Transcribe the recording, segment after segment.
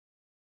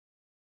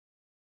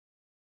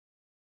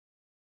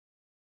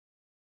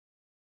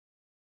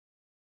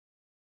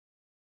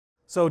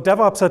So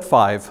DevOps at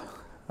 5.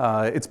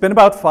 It's been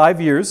about 5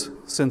 years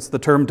since the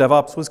term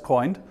DevOps was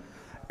coined,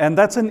 and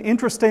that's an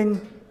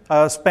interesting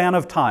span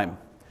of time.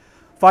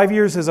 5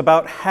 years is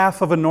about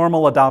half of a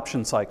normal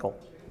adoption cycle.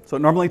 So it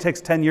normally takes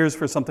 10 years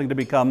for something to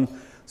become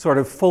sort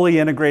of fully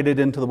integrated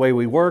into the way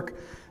we work,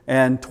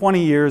 and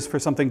 20 years for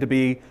something to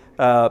be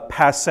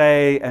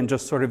passé and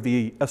just sort of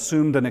the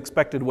assumed and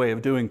expected way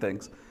of doing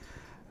things.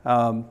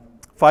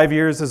 5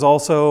 years is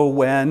also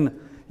when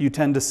you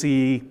tend to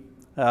see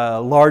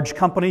large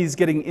companies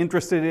getting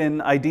interested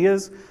in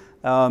ideas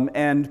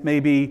and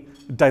maybe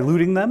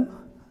diluting them.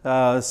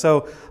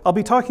 So I'll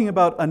be talking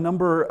about a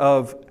number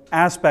of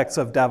aspects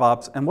of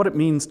DevOps and what it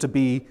means to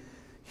be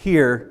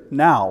here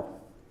now.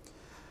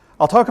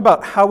 I'll talk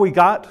about how we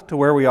got to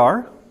where we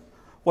are,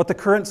 what the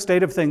current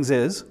state of things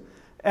is,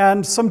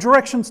 and some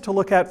directions to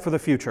look at for the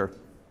future.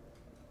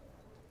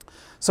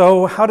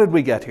 So how did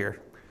we get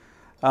here?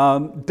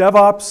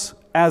 DevOps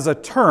as a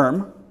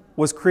term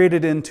was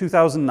created in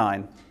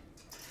 2009.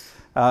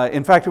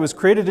 In fact, it was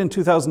created in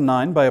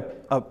 2009 by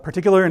a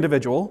particular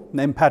individual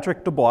named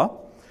Patrick Debois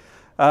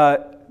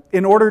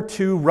in order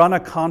to run a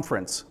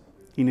conference.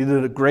 He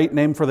needed a great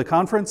name for the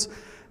conference,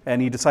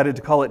 and he decided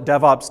to call it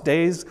DevOps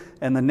Days,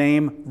 and the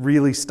name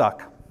really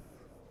stuck.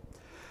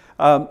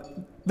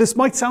 This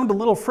might sound a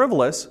little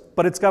frivolous,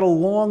 but it's got a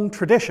long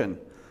tradition.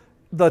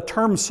 The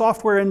term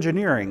software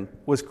engineering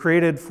was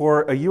created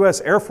for a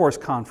US Air Force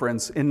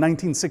conference in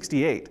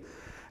 1968.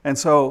 And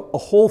so a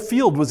whole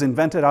field was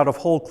invented out of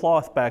whole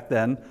cloth back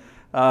then.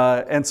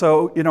 And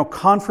so, you know,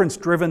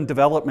 conference-driven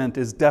development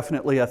is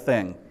definitely a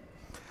thing.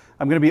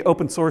 I'm going to be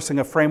open sourcing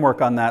a framework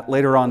on that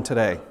later on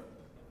today.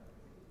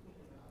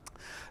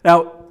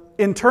 Now,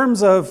 in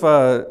terms of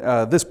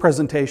this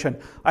presentation,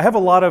 I have a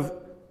lot of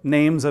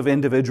names of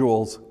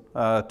individuals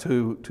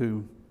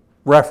to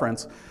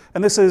reference.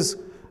 And this is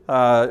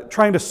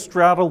trying to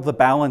straddle the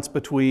balance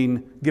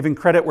between giving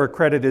credit where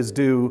credit is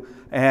due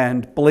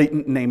and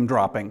blatant name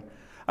dropping.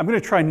 I'm going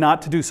to try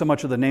not to do so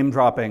much of the name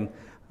dropping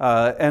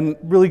and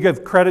really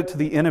give credit to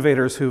the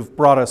innovators who've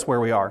brought us where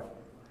we are.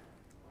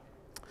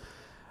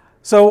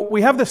 So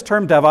we have this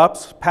term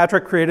DevOps.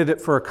 Patrick created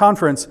it for a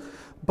conference,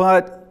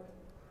 but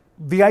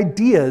the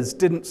ideas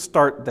didn't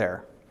start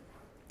there.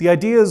 The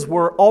ideas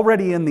were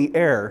already in the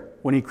air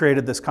when he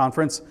created this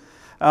conference.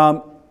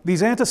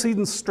 These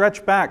antecedents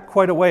stretch back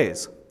quite a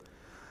ways.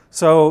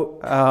 So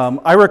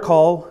I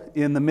recall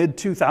in the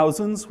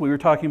mid-2000s, we were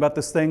talking about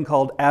this thing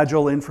called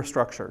agile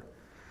infrastructure,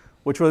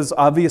 which was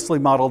obviously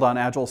modeled on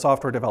agile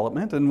software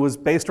development and was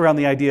based around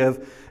the idea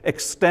of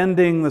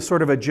extending the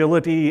sort of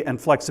agility and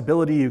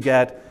flexibility you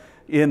get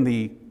in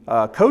the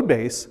code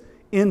base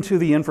into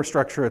the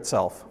infrastructure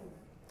itself.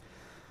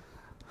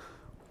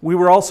 We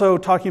were also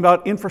talking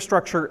about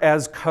infrastructure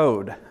as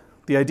code,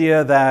 the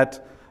idea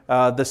that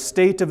the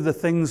state of the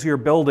things you're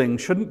building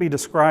shouldn't be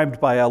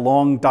described by a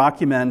long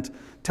document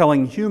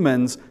telling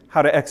humans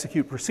how to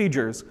execute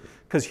procedures,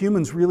 because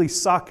humans really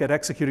suck at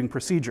executing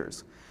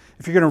procedures.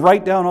 If you're going to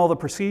write down all the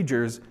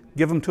procedures,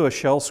 give them to a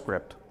shell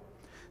script.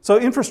 So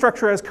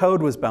infrastructure as code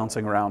was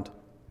bouncing around.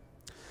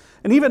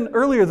 And even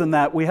earlier than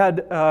that, we had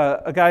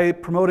a guy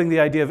promoting the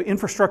idea of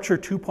infrastructure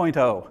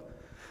 2.0,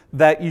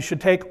 that you should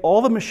take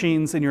all the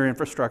machines in your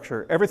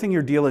infrastructure, everything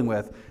you're dealing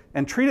with,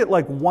 and treat it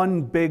like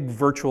one big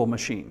virtual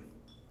machine.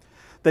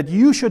 That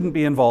you shouldn't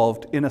be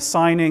involved in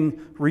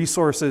assigning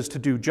resources to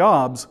do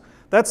jobs.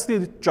 That's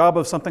the job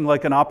of something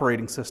like an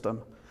operating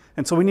system.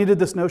 And so we needed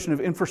this notion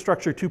of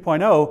infrastructure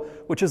 2.0,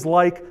 which is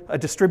like a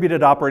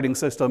distributed operating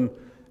system,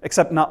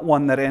 except not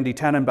one that Andy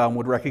Tannenbaum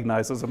would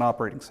recognize as an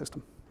operating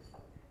system.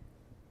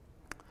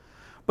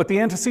 But the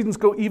antecedents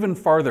go even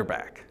farther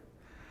back.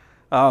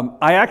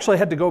 I actually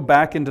had to go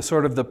back into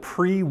sort of the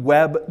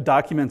pre-web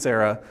documents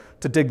era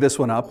to dig this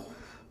one up.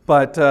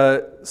 But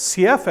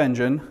CF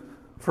Engine,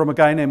 from a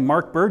guy named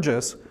Mark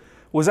Burgess,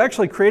 was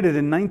actually created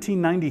in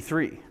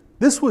 1993.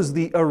 This was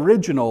the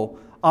original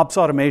ops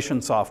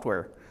automation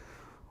software.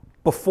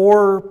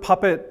 Before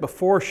Puppet,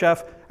 before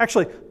Chef,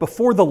 actually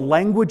before the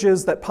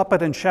languages that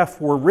Puppet and Chef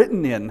were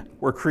written in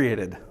were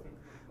created,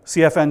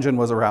 CF Engine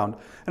was around.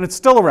 And it's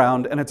still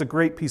around, and it's a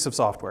great piece of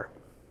software.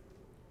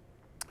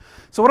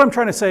 So what I'm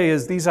trying to say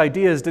is these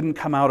ideas didn't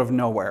come out of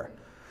nowhere.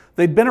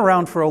 They'd been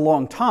around for a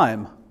long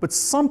time, but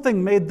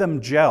something made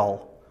them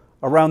gel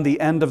around the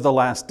end of the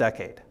last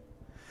decade.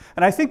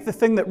 And I think the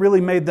thing that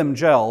really made them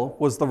gel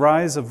was the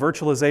rise of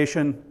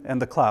virtualization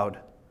and the cloud.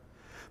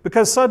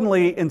 Because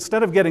suddenly,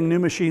 instead of getting new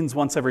machines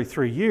once every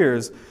 3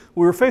 years,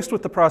 we were faced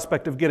with the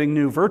prospect of getting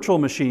new virtual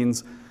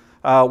machines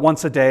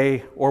once a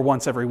day, or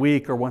once every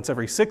week, or once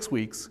every 6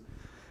 weeks.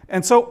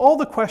 And so all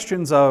the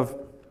questions of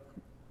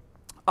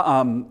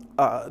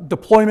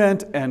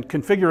deployment and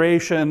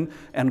configuration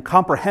and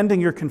comprehending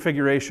your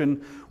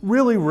configuration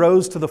really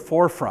rose to the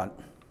forefront.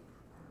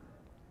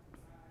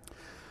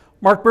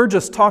 Mark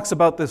Burgess talks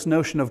about this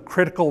notion of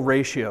critical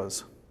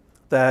ratios,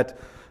 that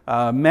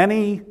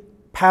many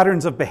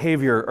patterns of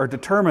behavior are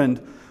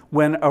determined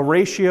when a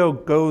ratio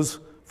goes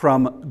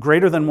from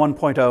greater than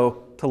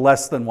 1.0 to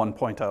less than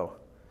 1.0.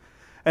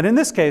 And in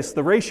this case,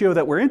 the ratio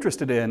that we're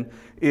interested in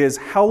is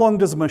how long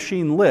does a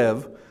machine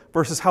live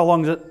versus how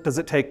long does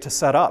it take to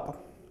set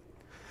up.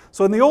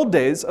 So in the old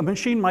days, a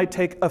machine might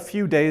take a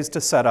few days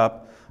to set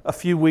up, a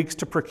few weeks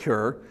to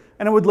procure,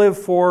 and it would live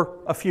for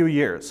a few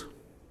years.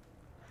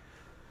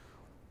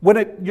 When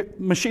a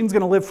machine's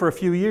going to live for a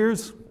few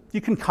years,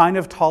 you can kind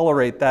of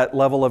tolerate that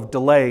level of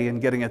delay in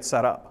getting it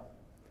set up.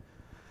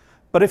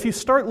 But if you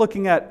start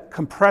looking at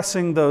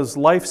compressing those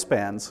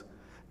lifespans,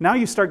 now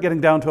you start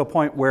getting down to a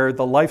point where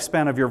the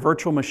lifespan of your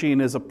virtual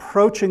machine is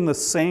approaching the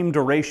same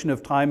duration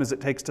of time as it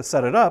takes to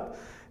set it up,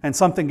 and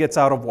something gets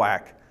out of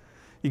whack.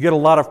 You get a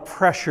lot of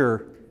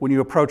pressure when you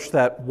approach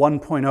that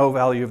 1.0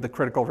 value of the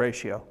critical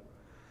ratio.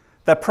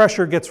 That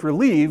pressure gets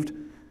relieved,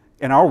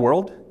 in our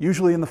world,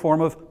 usually in the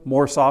form of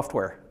more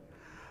software.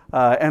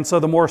 And so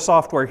the more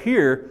software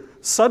here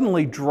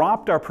suddenly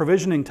dropped our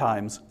provisioning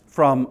times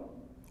from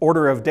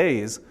order of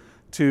days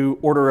to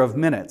order of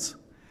minutes.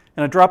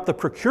 And it dropped the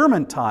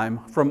procurement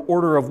time from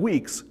order of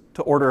weeks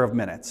to order of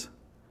minutes.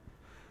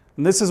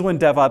 And this is when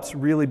DevOps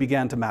really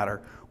began to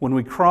matter, when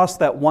we crossed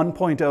that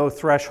 1.0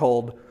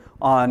 threshold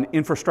on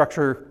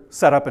infrastructure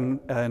setup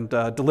and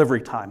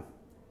delivery time.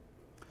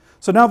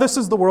 So now this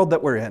is the world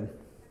that we're in.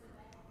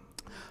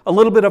 A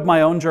little bit of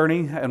my own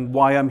journey and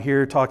why I'm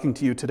here talking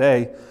to you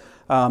today.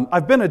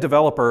 I've been a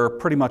developer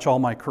pretty much all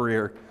my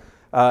career,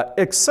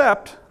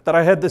 except that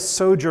I had this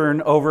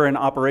sojourn over in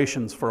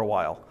operations for a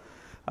while.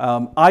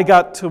 I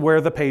got to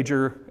wear the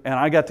pager, and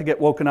I got to get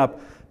woken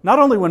up not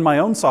only when my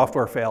own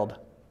software failed,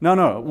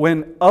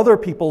 when other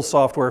people's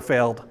software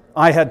failed,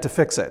 I had to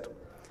fix it.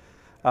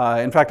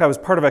 In fact, I was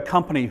part of a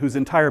company whose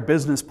entire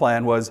business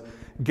plan was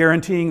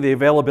guaranteeing the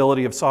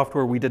availability of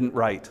software we didn't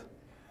write.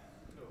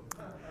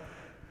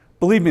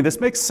 Believe me, this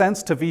makes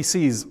sense to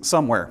VCs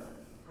somewhere.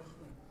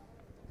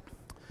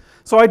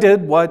 So I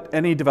did what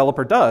any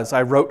developer does.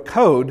 I wrote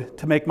code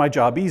to make my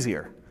job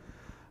easier.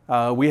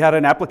 We had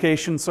an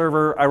application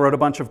server. I wrote a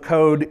bunch of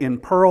code in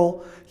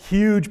Perl,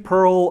 huge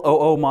Perl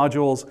OO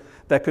modules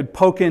that could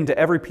poke into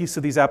every piece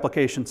of these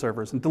application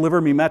servers and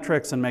deliver me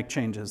metrics and make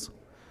changes.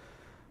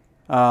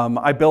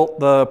 I built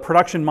the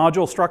production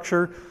module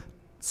structure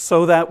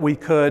so that we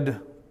could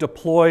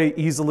deploy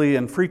easily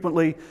and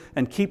frequently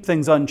and keep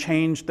things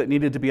unchanged that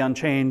needed to be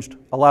unchanged,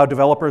 allow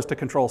developers to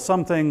control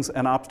some things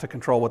and ops to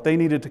control what they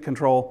needed to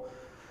control.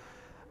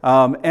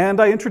 And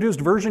I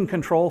introduced version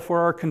control for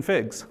our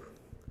configs.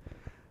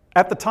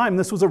 At the time,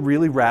 this was a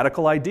really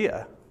radical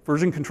idea.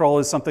 Version control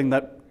is something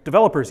that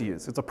developers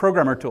use. It's a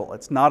programmer tool.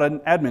 It's not an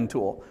admin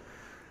tool.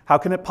 How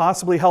can it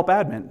possibly help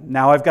admin?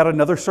 Now I've got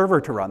another server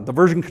to run, the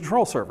version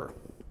control server.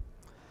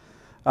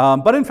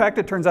 But in fact,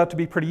 it turns out to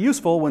be pretty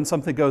useful when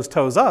something goes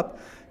toes up,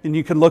 and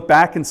you can look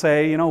back and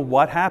say,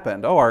 what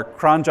happened? Oh, our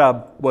cron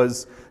job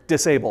was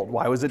disabled.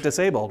 Why was it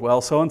disabled? Well,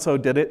 so-and-so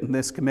did it in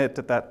this commit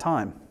at that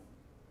time.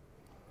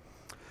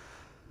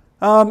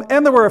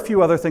 And there were a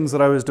few other things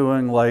that I was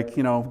doing, like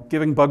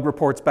giving bug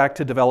reports back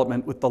to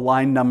development with the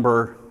line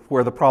number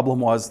where the problem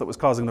was that was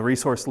causing the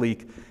resource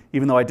leak,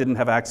 even though I didn't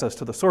have access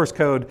to the source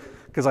code,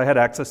 because I had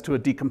access to a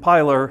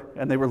decompiler,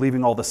 and they were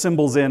leaving all the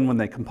symbols in when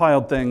they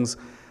compiled things.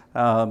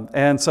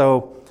 And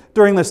so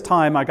during this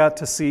time, I got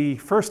to see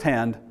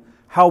firsthand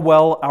how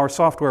well our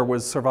software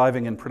was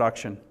surviving in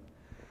production.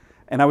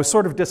 And I was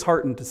sort of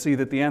disheartened to see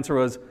that the answer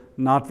was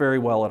not very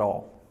well at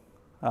all.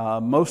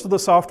 Most of the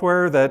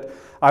software that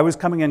I was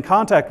coming in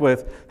contact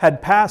with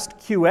had passed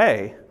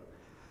QA,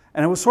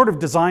 and it was sort of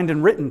designed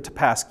and written to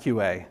pass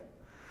QA.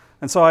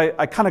 And so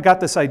I kind of got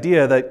this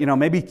idea that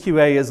maybe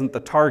QA isn't the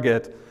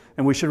target,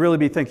 and we should really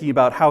be thinking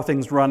about how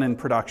things run in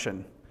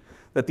production.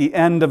 That the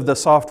end of the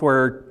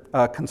software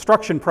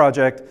construction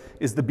project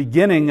is the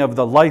beginning of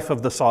the life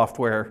of the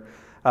software,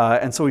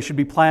 and so we should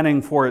be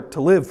planning for it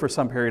to live for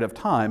some period of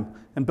time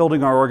and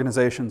building our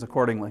organizations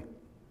accordingly.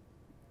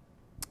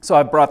 So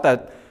I brought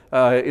that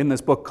in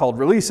this book called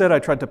Release It. I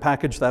tried to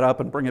package that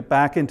up and bring it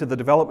back into the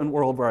development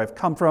world where I've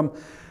come from,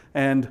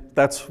 and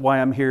that's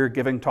why I'm here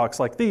giving talks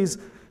like these,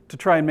 to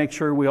try and make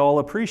sure we all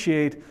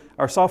appreciate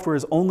our software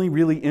is only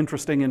really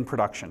interesting in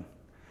production.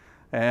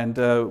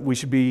 And we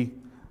should be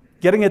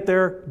getting it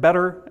there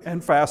better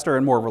and faster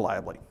and more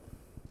reliably.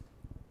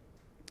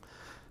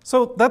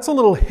 So that's a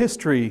little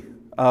history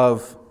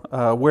of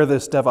where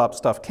this DevOps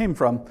stuff came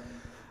from.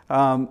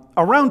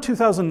 Around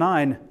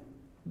 2009,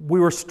 we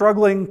were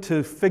struggling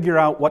to figure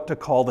out what to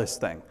call this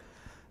thing.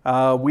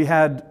 We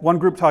had one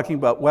group talking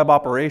about web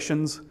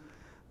operations,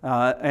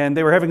 and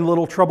they were having a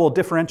little trouble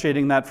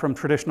differentiating that from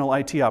traditional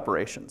IT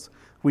operations.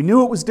 We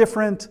knew it was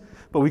different,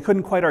 but we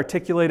couldn't quite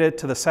articulate it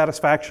to the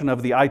satisfaction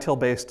of the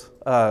ITIL-based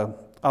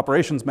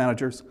operations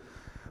managers.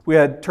 We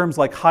had terms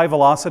like high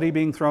velocity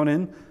being thrown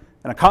in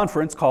a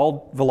conference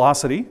called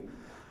Velocity.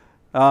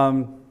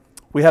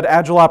 We had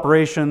agile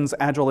operations,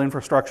 agile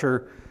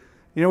infrastructure.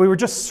 We were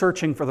just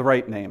searching for the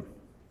right name.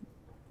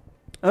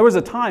 And there was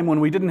a time when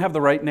we didn't have the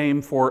right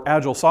name for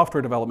agile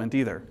software development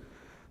either.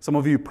 Some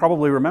of you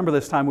probably remember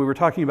this time we were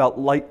talking about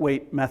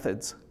lightweight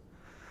methods.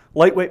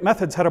 Lightweight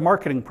methods had a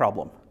marketing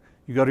problem.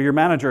 You go to your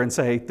manager and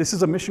say, this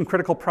is a mission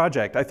critical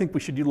project. I think we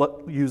should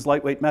use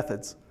lightweight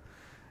methods.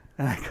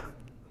 And I go,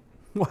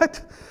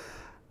 what?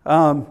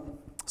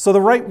 So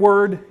the right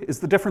word is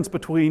the difference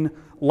between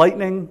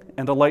lightning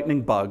and a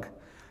lightning bug.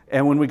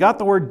 And when we got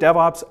the word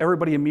DevOps,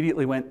 everybody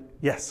immediately went,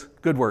 yes,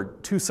 good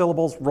word. 2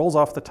 syllables, rolls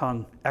off the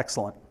tongue,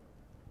 excellent.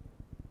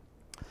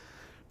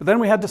 But then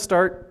we had to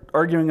start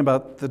arguing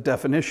about the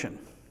definition.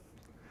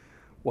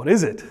 What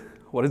is it?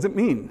 What does it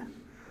mean?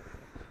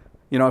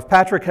 You know, if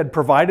Patrick had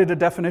provided a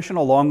definition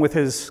along with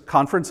his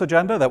conference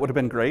agenda, that would have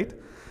been great.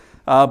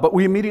 But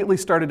we immediately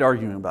started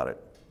arguing about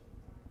it.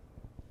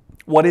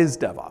 What is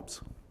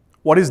DevOps?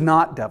 What is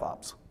not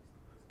DevOps?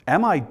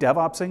 Am I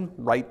DevOpsing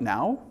right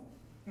now?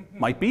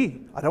 Might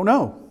be. I don't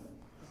know.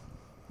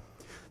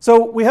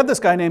 So we had this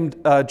guy named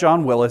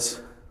John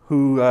Willis,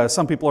 who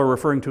some people are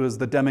referring to as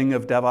the Deming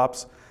of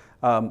DevOps.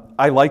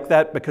 I like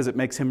that because it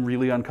makes him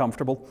really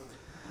uncomfortable.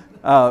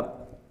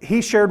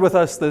 He shared with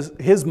us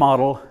his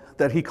model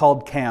that he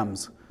called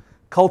CAMS: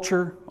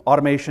 culture,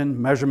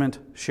 automation, measurement,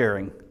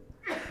 sharing.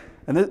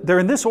 And they're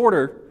in this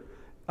order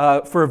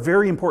for a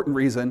very important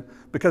reason,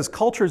 because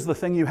culture is the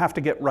thing you have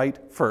to get right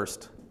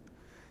first.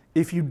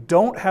 If you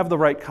don't have the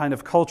right kind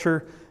of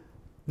culture,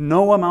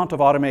 no amount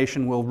of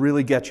automation will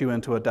really get you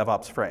into a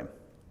DevOps frame.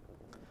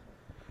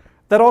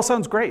 That all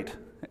sounds great,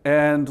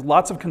 and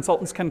lots of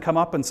consultants can come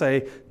up and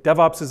say,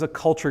 DevOps is a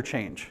culture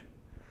change.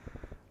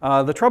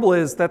 The trouble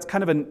is, that's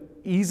kind of an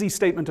easy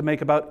statement to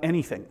make about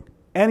anything.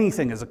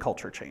 Anything is a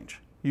culture change.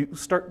 You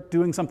start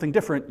doing something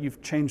different,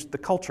 you've changed the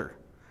culture.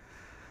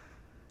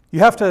 You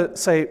have to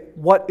say,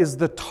 what is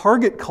the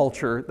target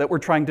culture that we're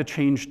trying to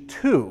change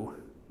to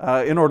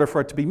in order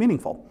for it to be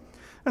meaningful?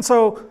 And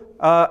so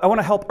I want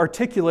to help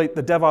articulate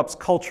the DevOps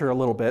culture a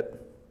little bit.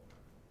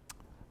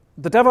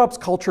 The DevOps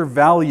culture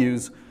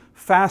values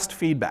fast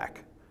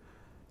feedback.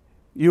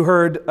 You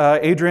heard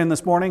Adrian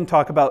this morning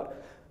talk about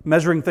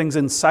measuring things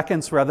in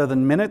seconds rather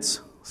than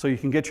minutes, so you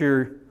can get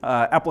your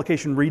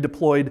application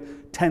redeployed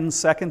 10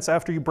 seconds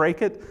after you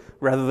break it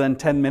rather than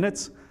 10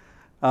 minutes.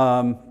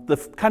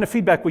 The kind of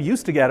feedback we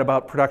used to get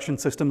about production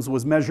systems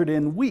was measured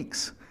in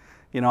weeks.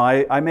 You know,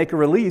 I make a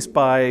release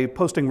by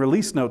posting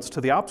release notes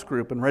to the ops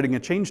group and writing a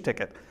change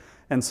ticket.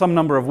 And some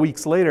number of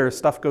weeks later,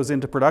 stuff goes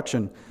into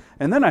production.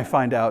 And then I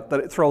find out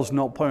that it throws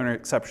null pointer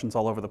exceptions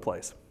all over the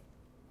place.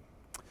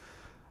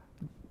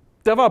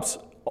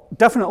 DevOps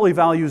definitely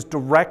values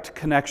direct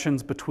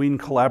connections between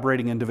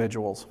collaborating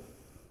individuals.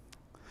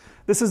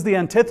 This is the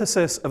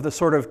antithesis of the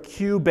sort of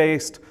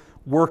queue-based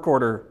work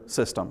order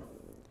system.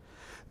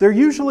 There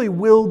usually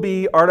will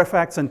be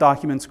artifacts and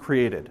documents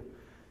created.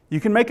 You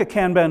can make a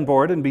Kanban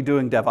board and be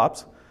doing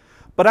DevOps,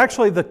 but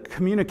actually the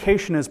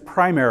communication is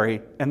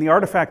primary and the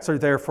artifacts are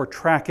there for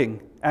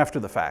tracking after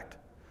the fact.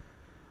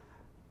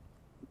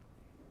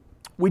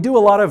 We do a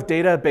lot of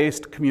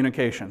data-based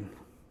communication.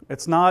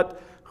 It's not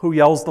who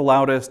yells the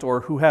loudest or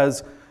who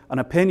has an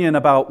opinion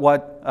about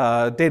what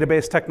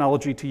database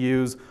technology to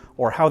use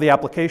or how the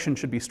application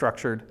should be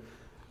structured.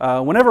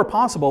 Whenever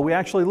possible, we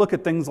actually look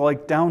at things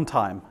like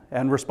downtime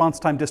and response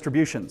time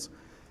distributions.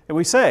 And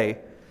we say,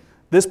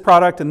 this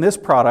product and this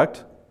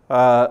product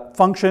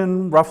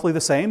function roughly the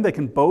same. They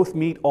can both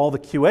meet all the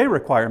QA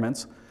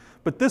requirements,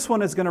 but this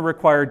one is going to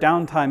require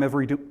downtime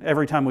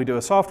every time we do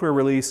a software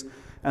release,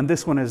 and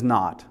this one is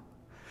not.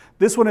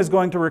 This one is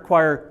going to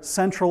require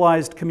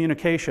centralized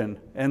communication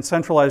and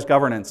centralized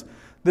governance.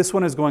 This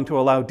one is going to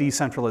allow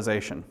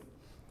decentralization.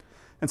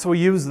 And so we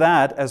use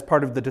that as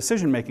part of the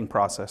decision-making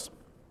process.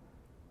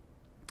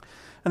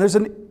 And there's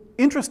an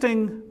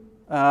interesting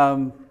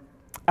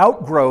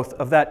outgrowth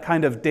of that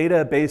kind of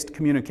data-based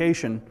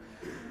communication,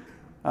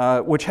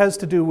 which has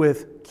to do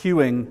with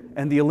queuing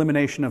and the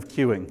elimination of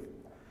queuing.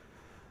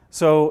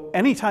 So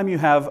anytime you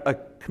have a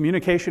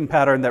communication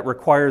pattern that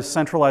requires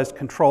centralized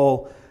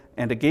control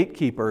and a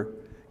gatekeeper,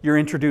 you're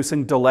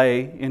introducing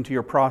delay into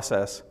your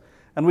process.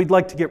 And we'd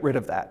like to get rid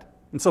of that.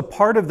 And so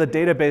part of the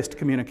data-based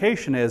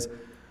communication is,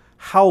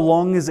 how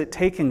long is it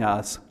taking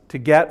us to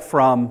get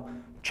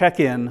from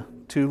check-in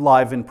to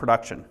live in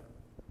production?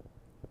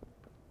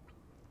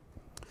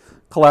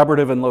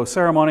 Collaborative and low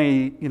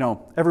ceremony, you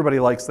know, everybody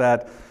likes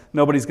that.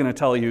 Nobody's going to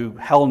tell you,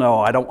 hell no,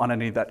 I don't want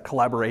any of that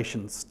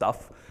collaboration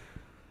stuff.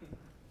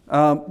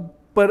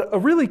 But a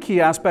really key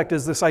aspect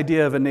is this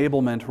idea of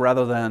enablement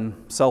rather than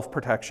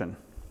self-protection.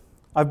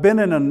 I've been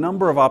in a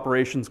number of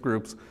operations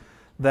groups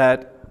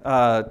that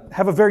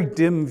have a very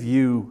dim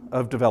view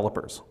of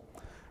developers.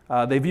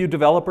 They view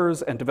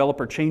developers and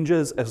developer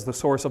changes as the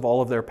source of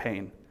all of their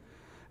pain.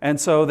 And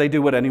so they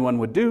do what anyone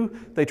would do.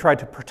 They try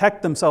to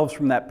protect themselves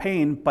from that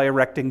pain by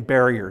erecting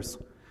barriers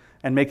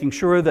and making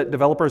sure that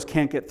developers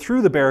can't get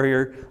through the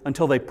barrier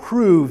until they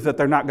prove that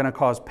they're not going to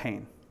cause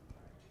pain.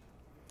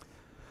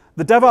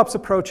 The DevOps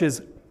approach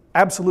is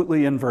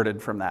absolutely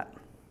inverted from that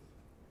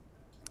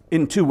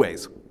in two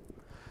ways.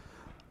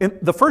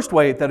 The first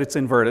way that it's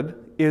inverted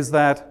is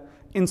that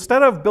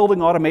instead of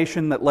building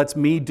automation that lets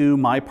me do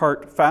my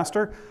part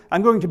faster,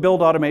 I'm going to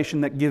build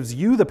automation that gives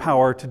you the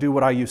power to do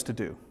what I used to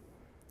do.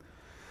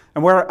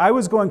 And where I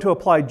was going to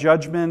apply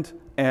judgment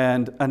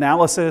and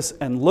analysis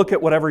and look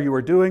at whatever you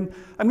were doing,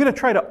 I'm going to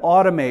try to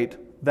automate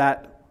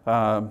that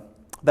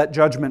that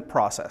judgment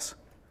process.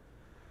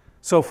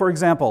 So for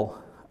example,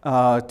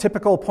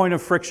 typical point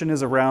of friction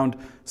is around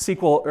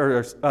SQL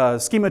or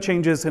schema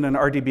changes in an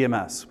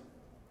RDBMS.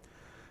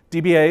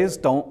 DBAs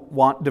don't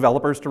want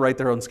developers to write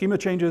their own schema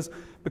changes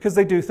because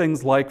they do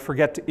things like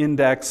forget to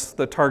index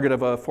the target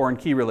of a foreign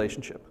key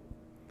relationship.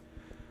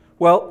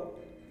 Well,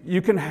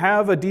 you can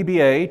have a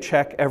DBA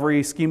check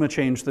every schema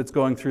change that's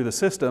going through the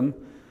system,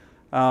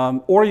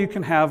 or you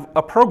can have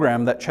a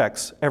program that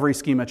checks every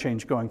schema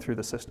change going through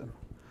the system.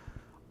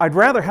 I'd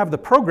rather have the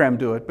program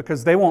do it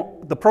because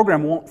the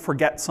program won't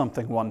forget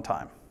something one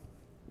time.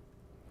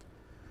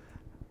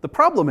 The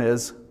problem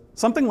is,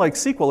 something like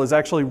SQL is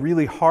actually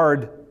really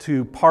hard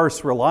to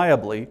parse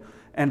reliably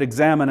and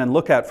examine and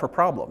look at for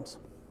problems.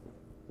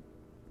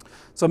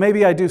 So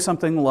maybe I do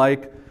something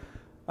like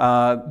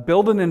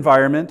build an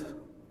environment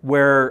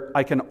where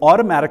I can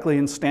automatically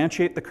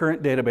instantiate the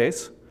current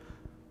database,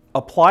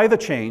 apply the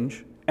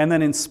change, and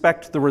then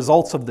inspect the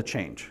results of the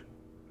change.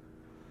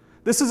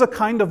 This is a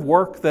kind of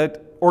work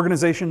that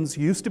organizations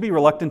used to be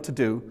reluctant to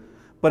do,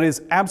 but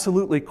is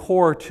absolutely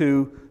core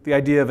to the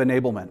idea of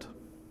enablement.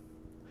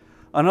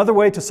 Another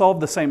way to solve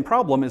the same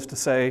problem is to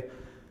say,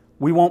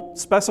 we won't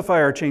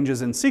specify our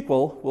changes in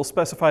SQL, we'll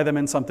specify them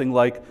in something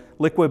like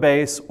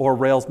Liquibase or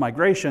Rails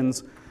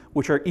migrations,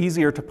 which are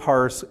easier to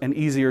parse and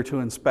easier to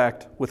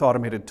inspect with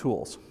automated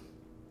tools.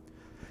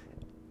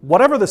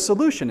 Whatever the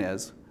solution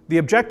is, the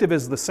objective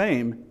is the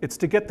same. It's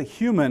to get the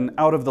human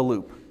out of the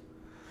loop.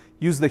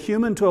 Use the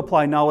human to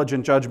apply knowledge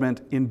and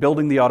judgment in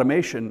building the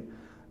automation,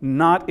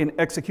 not in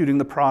executing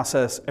the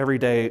process every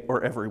day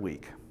or every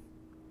week.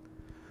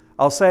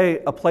 I'll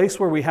say a place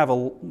where we have a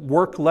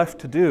work left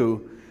to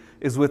do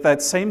is with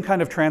that same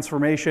kind of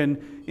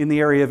transformation in the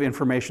area of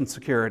information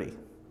security.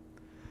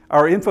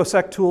 Our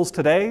InfoSec tools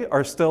today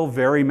are still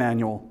very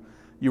manual.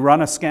 You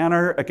run a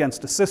scanner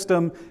against a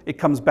system, it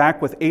comes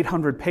back with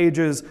 800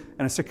 pages,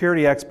 and a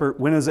security expert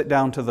winnows it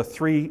down to the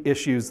 3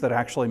 issues that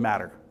actually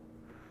matter.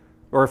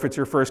 Or if it's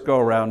your first go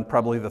around,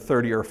 probably the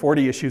 30 or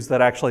 40 issues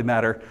that actually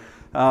matter.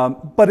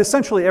 But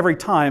essentially every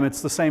time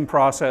it's the same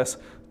process.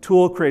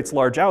 Tool creates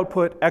large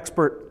output,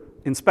 expert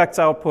inspects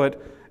output,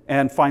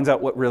 and finds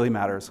out what really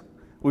matters.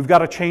 We've got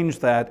to change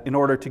that in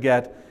order to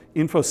get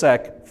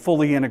InfoSec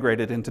fully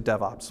integrated into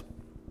DevOps.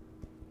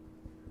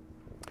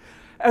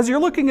 As you're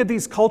looking at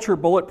these culture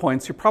bullet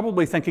points, you're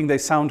probably thinking they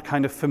sound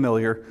kind of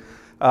familiar.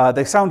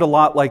 They sound a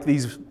lot like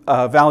these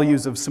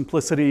values of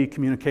simplicity,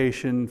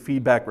 communication,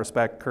 feedback,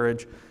 respect,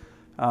 courage,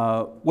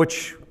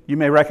 which you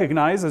may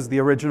recognize as the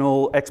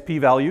original XP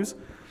values.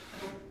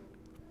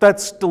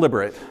 That's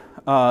deliberate.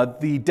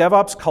 The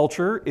DevOps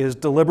culture is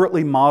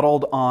deliberately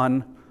modeled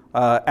on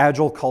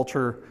agile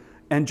culture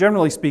and,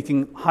 generally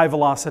speaking, high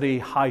velocity,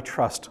 high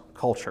trust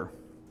culture.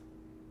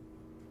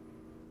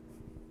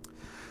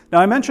 Now,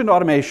 I mentioned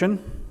automation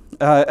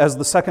as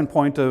the second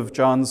point of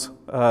John's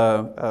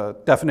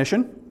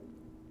definition.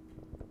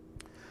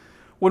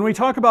 When we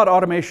talk about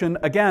automation,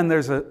 again,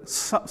 there's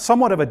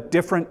somewhat of a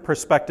different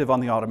perspective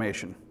on the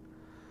automation.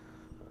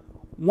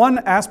 One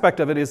aspect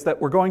of it is that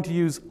we're going to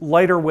use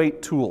lighter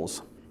weight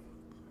tools.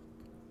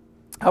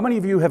 How many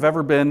of you have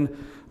ever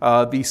been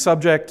the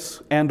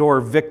subject and or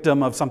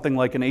victim of something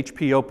like an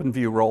HP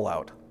OpenView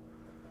rollout?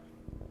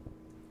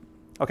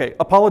 Okay,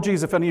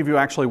 apologies if any of you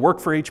actually work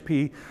for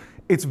HP.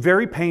 It's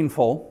very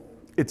painful,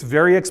 it's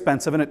very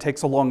expensive, and it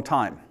takes a long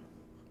time.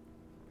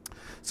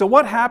 So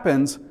what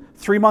happens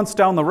 3 months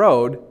down the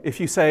road if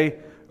you say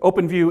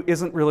OpenView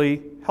isn't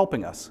really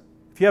helping us?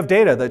 If you have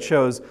data that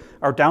shows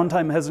our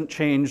downtime hasn't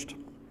changed,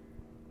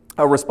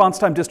 our response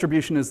time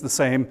distribution is the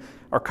same,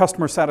 our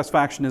customer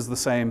satisfaction is the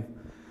same,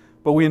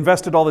 but we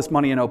invested all this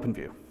money in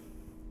OpenView.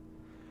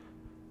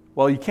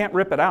 Well, you can't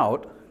rip it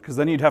out, because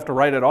then you'd have to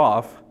write it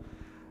off.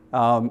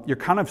 You're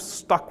kind of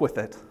stuck with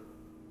it.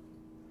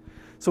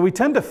 So we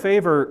tend to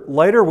favor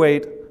lighter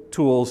weight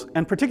tools,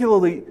 and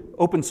particularly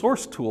open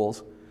source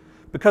tools,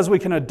 because we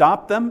can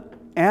adopt them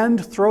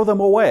and throw them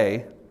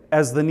away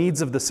as the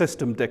needs of the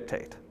system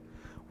dictate.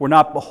 We're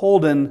not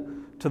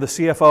beholden to the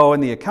CFO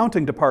and the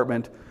accounting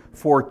department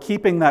for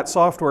keeping that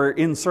software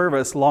in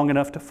service long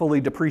enough to fully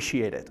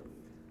depreciate it.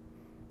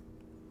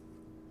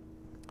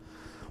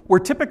 We're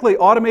typically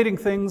automating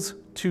things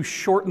to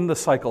shorten the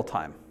cycle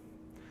time.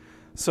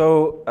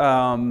 So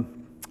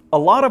a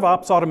lot of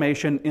ops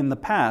automation in the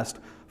past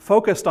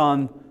focused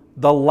on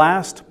the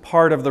last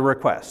part of the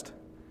request.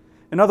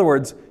 In other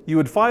words, you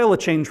would file a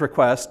change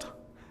request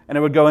and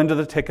it would go into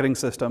the ticketing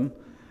system,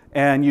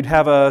 and you'd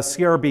have a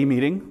CRB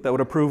meeting that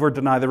would approve or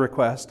deny the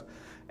request.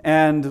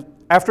 And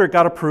after it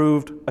got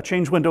approved, a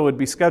change window would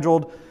be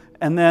scheduled,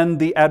 and then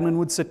the admin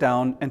would sit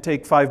down and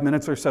take 5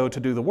 minutes or so to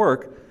do the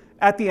work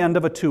at the end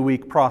of a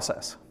 2-week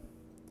process.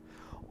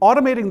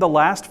 Automating the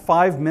last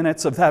 5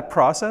 minutes of that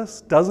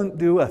process doesn't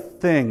do a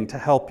thing to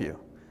help you.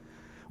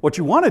 What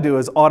you want to do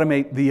is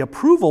automate the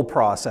approval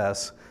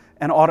process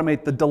and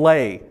automate the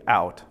delay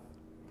out.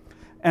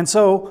 And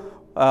so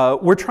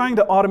we're trying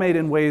to automate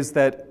in ways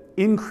that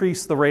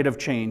increase the rate of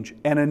change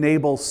and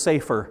enable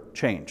safer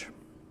change.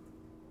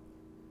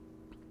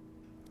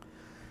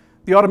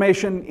 The The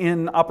automation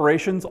in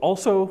operations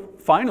also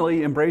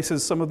finally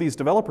embraces some of these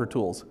developer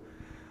tools.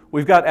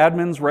 We've got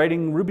admins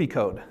writing Ruby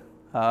code,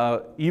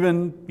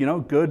 even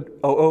good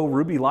OO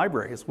Ruby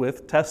libraries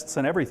with tests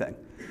and everything.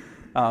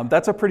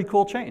 That's a pretty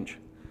cool change.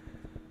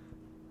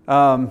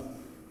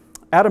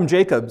 Adam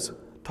Jacobs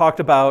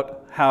talked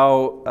about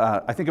how,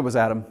 I think it was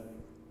Adam,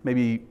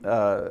 maybe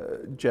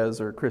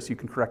Jez or Chris, you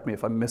can correct me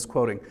if I'm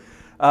misquoting,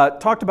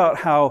 talked about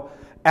how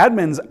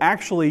admins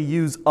actually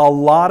use a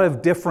lot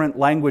of different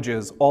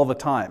languages all the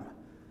time.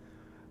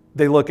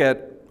 They look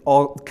at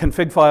all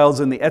config files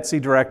in the etc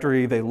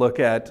directory, they look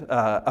at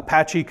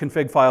Apache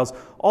config files.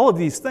 All of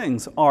these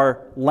things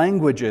are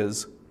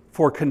languages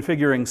for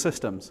configuring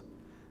systems.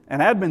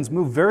 And admins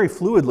move very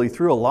fluidly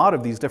through a lot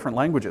of these different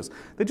languages.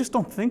 They just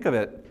don't think of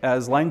it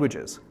as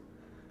languages.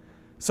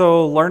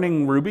 So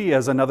learning Ruby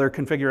as another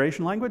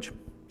configuration language,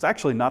 it's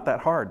actually not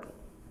that hard.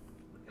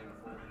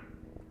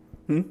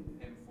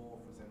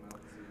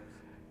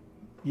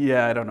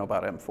 Yeah, I don't know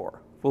about M4.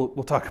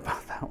 We'll talk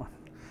about that one.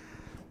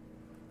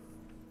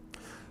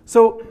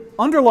 So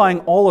underlying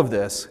all of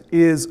this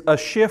is a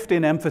shift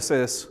in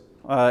emphasis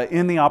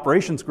in the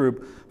operations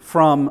group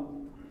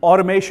from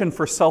automation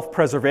for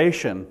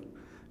self-preservation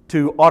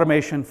to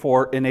automation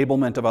for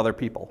enablement of other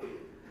people.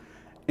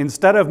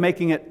 Instead of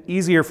making it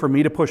easier for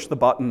me to push the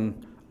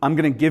button, I'm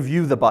going to give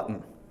you the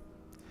button.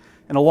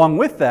 And along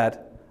with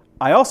that,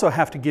 I also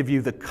have to give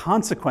you the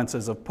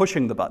consequences of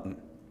pushing the button.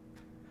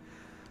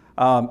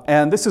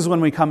 And this is when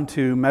we come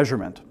to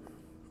measurement.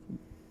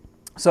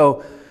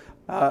 So,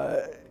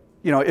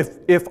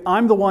 if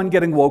I'm the one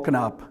getting woken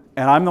up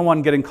and I'm the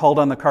one getting called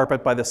on the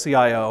carpet by the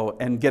CIO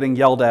and getting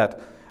yelled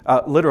at,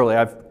 literally,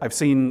 I've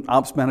seen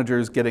ops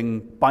managers getting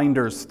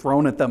binders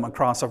thrown at them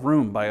across a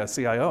room by a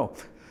CIO.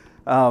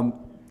 I'm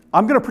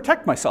going to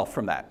protect myself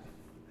from that.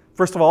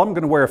 First of all, I'm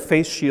going to wear a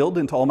face shield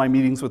into all my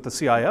meetings with the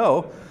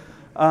CIO,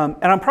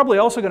 and I'm probably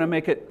also going to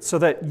make it so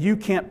that you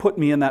can't put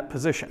me in that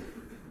position.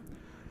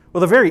 Well,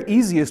 the very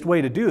easiest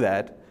way to do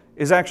that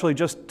is actually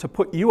just to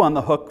put you on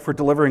the hook for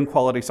delivering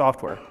quality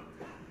software.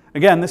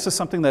 Again, this is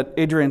something that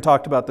Adrian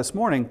talked about this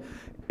morning.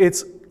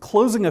 It's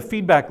closing a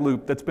feedback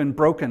loop that's been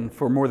broken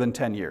for more than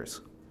 10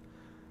 years.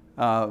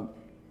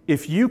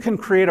 If you can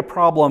create a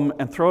problem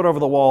and throw it over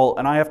the wall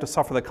and I have to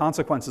suffer the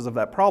consequences of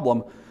that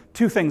problem,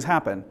 two things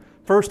happen.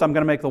 First, I'm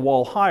going to make the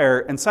wall higher,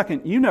 and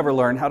second, you never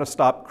learn how to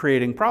stop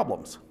creating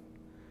problems.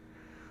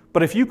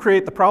 But if you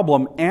create the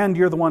problem and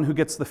you're the one who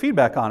gets the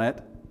feedback on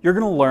it, you're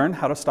going to learn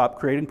how to stop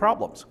creating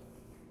problems.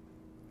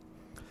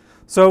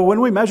 So when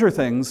we measure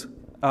things,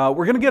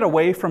 we're going to get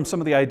away from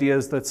some of the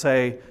ideas that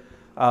say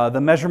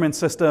the measurement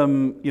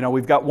system,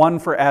 we've got one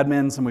for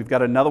admins and we've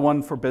got another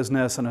one for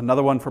business and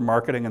another one for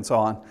marketing and so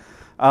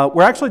on.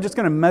 We're actually just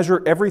going to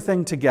measure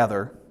everything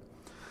together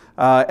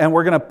and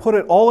we're going to put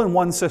it all in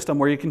one system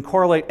where you can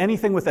correlate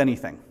anything with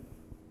anything.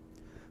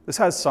 This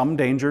has some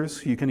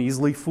dangers. You can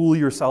easily fool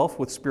yourself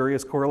with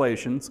spurious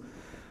correlations,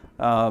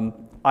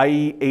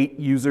 i.e. 8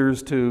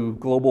 users to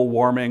global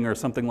warming or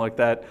something like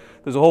that.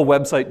 There's a whole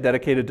website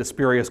dedicated to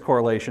spurious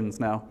correlations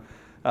now.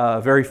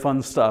 Very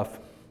fun stuff.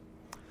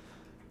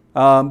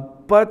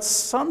 But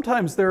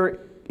sometimes there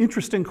are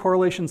interesting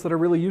correlations that are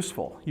really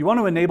useful. You want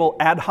to enable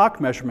ad hoc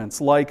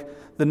measurements like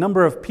the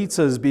number of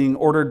pizzas being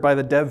ordered by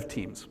the dev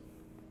teams.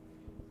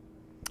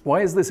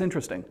 Why is this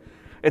interesting?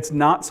 It's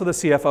not so the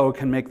CFO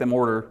can make them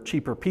order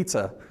cheaper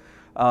pizza,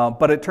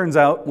 but it turns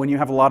out when you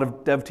have a lot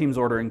of dev teams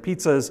ordering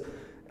pizzas,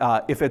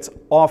 if it's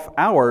off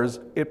hours,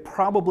 it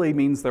probably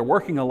means they're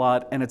working a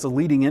lot and it's a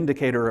leading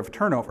indicator of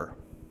turnover.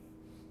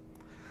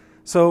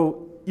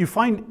 So you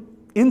find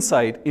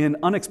insight in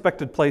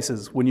unexpected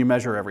places when you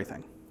measure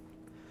everything.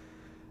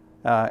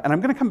 And I'm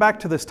going to come back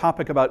to this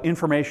topic about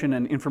information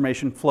and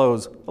information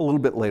flows a little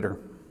bit later.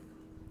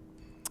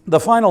 The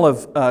final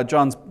of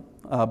John's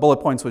bullet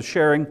points was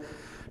sharing.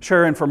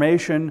 Share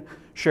information,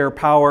 share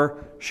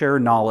power, share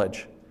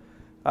knowledge.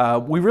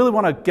 We really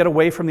want to get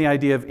away from the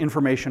idea of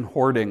information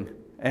hoarding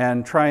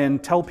and try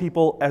and tell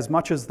people as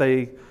much as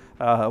they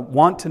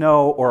want to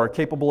know or are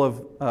capable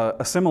of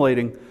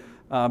assimilating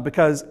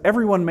because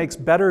everyone makes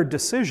better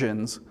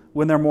decisions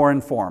when they're more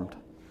informed.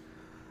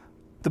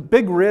 The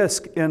big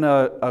risk in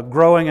a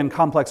growing and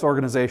complex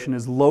organization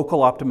is local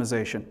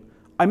optimization.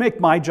 I make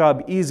my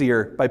job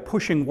easier by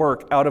pushing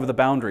work out of the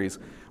boundaries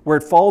where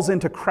it falls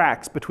into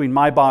cracks between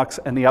my box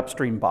and the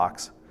upstream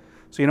box.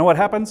 So you know what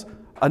happens?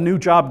 A new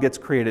job gets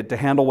created to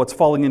handle what's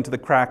falling into the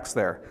cracks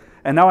there.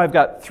 And now I've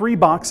got 3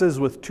 boxes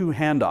with 2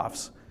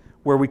 handoffs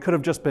where we could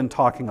have just been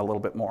talking a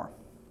little bit more.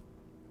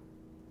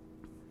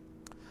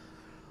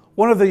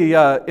 One of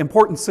the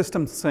important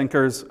systems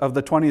thinkers of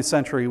the 20th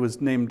century was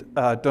named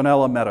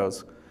Donella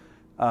Meadows.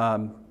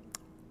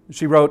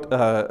 She wrote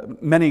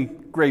many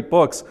great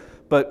books,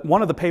 but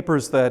one of the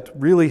papers that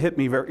really hit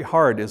me very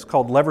hard is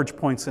called Leverage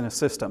Points in a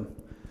System,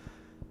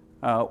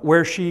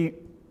 where she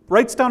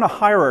writes down a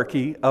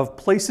hierarchy of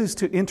places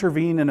to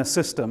intervene in a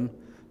system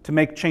to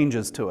make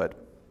changes to it,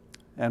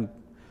 and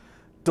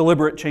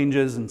deliberate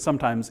changes and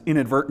sometimes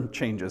inadvertent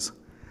changes.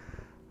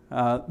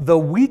 The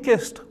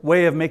weakest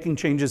way of making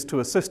changes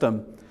to a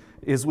system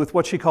is with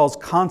what she calls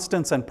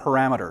constants and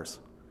parameters.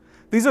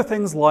 These are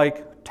things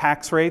like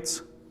tax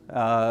rates,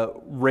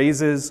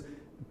 raises,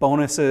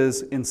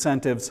 bonuses,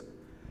 incentives.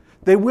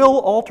 They will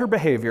alter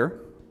behavior,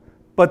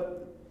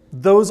 but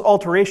those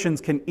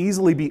alterations can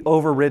easily be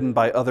overridden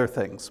by other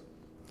things.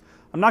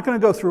 I'm not going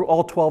to go through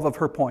all 12 of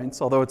her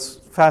points, although it's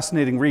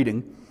fascinating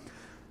reading.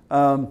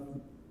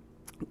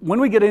 When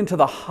we get into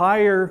the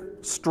higher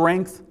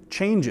strength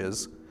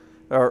changes,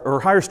 or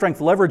higher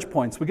strength leverage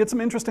points, we get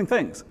some interesting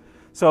things.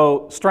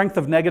 So strength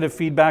of negative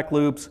feedback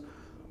loops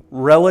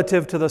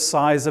relative to the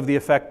size of the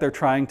effect they're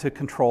trying to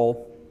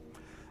control.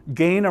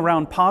 Gain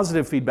around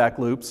positive feedback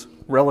loops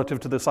relative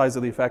to the size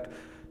of the effect.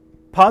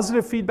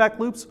 Positive feedback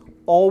loops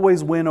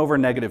always win over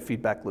negative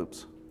feedback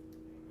loops.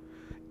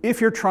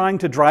 If you're trying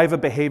to drive a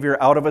behavior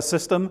out of a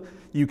system,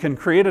 you can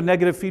create a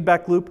negative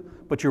feedback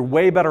loop, but you're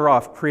way better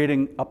off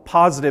creating a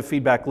positive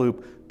feedback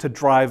loop to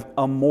drive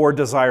a more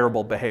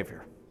desirable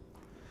behavior.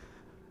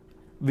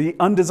 The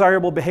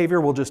undesirable behavior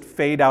will just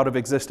fade out of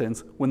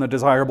existence when the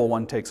desirable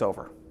one takes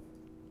over.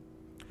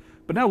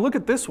 But now look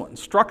at this one,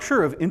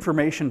 structure of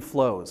information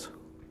flows.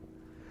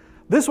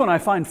 This one I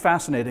find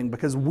fascinating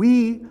because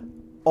we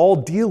all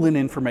deal in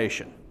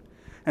information.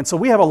 And so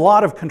we have a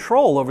lot of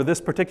control over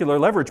this particular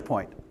leverage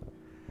point.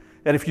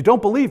 And if you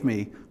don't believe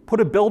me, put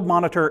a build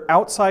monitor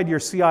outside your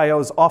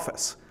CIO's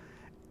office,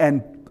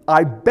 and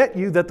I bet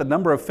you that the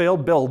number of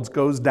failed builds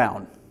goes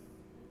down.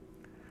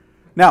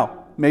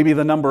 Now, maybe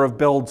the number of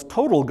builds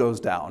total goes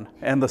down,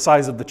 and the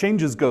size of the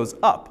changes goes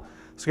up.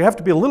 So you have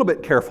to be a little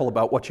bit careful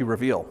about what you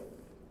reveal.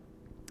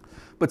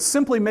 But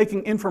simply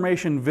making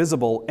information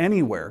visible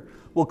anywhere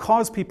will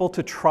cause people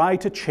to try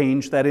to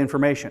change that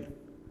information.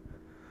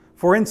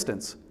 For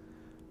instance,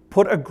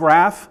 put a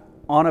graph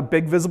on a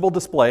big visible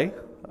display,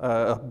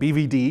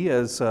 BVD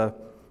as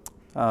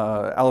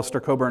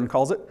Alistair Coburn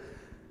calls it.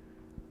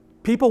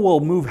 People will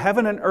move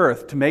heaven and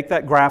earth to make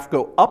that graph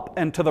go up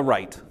and to the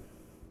right.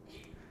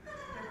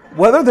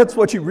 Whether that's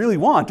what you really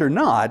want or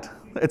not,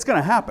 it's going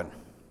to happen.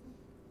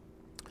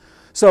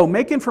 So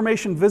make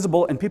information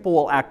visible and people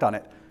will act on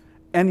it.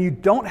 And you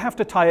don't have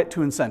to tie it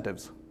to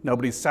incentives.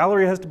 Nobody's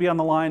salary has to be on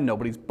the line,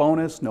 nobody's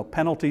bonus, no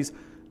penalties.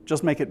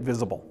 Just make it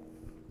visible.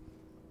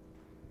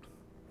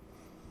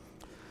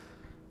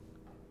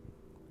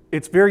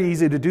 It's very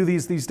easy to do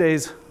these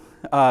days.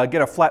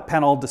 Get a flat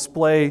panel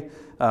display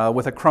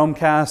with a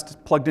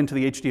Chromecast plugged into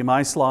the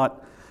HDMI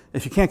slot.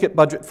 If you can't get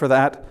budget for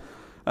that,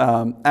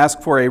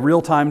 ask for a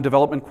real-time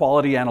development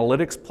quality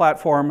analytics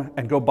platform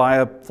and go buy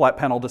a flat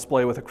panel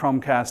display with a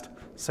Chromecast.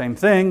 Same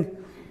thing.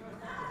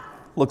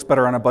 Looks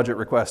better on a budget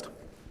request.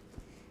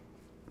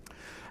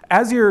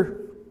 As you're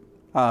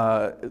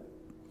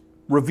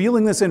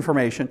revealing this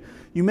information,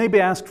 you may be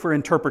asked for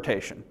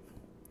interpretation.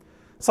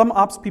 Some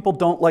ops people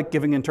don't like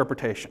giving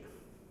interpretation.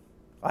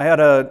 I had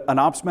an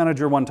ops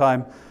manager one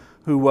time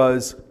who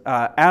was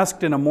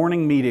asked in a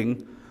morning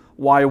meeting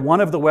why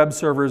one of the web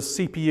server's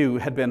CPU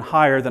had been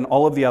higher than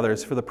all of the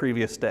others for the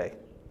previous day.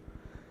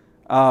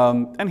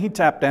 And he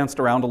tap danced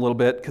around a little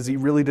bit because he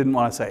really didn't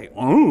want to say,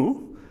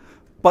 "Oh,"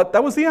 but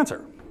that was the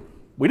answer.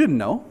 We didn't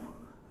know.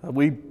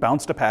 We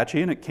bounced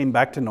Apache and it came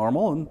back to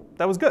normal and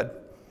that was good.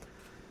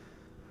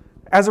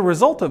 As a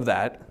result of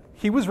that,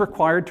 he was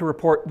required to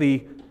report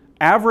the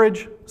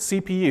average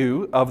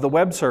CPU of the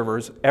web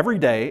servers every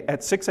day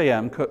at 6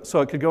 a.m.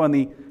 so it could go in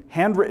the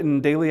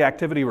handwritten daily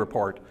activity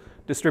report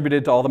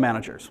distributed to all the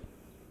managers.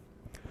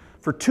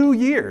 For 2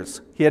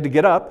 years, he had to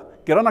get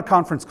up, get on a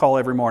conference call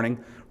every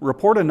morning,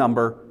 report a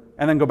number,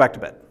 and then go back to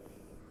bed.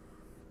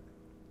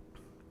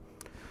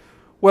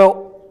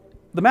 Well,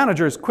 the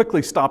managers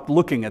quickly stopped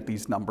looking at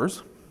these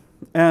numbers,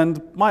 and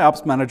my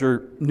ops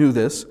manager knew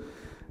this,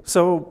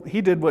 so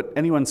he did what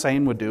anyone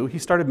sane would do. He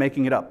started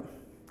making it up.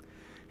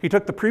 He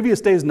took the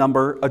previous day's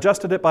number,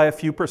 adjusted it by a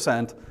few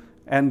percent,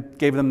 and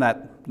gave them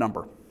that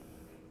number.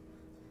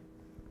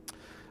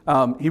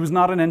 He was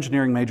not an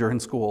engineering major in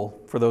school,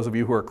 for those of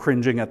you who are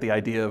cringing at the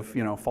idea of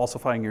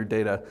falsifying your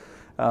data.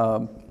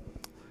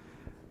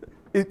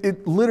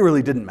 It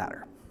literally didn't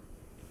matter.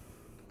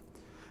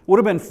 It would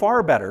have been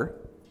far better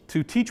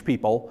to teach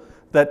people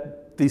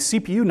that the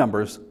CPU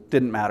numbers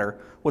didn't matter.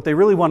 What they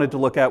really wanted to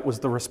look at was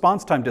the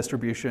response time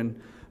distribution,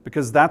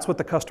 because that's what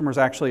the customers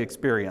actually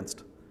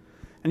experienced.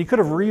 And you could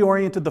have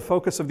reoriented the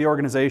focus of the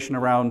organization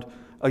around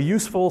a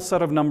useful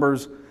set of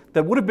numbers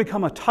that would have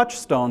become a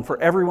touchstone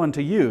for everyone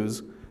to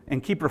use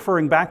and keep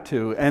referring back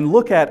to and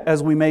look at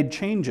as we made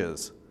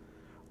changes,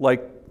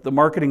 like the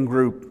marketing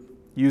group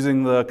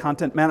using the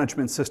content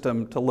management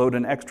system to load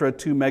an extra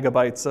 2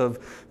 megabytes of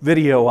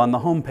video on the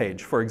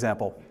homepage, for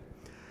example.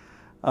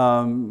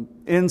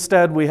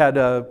 Instead, we had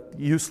a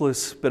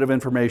useless bit of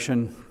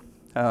information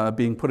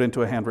being put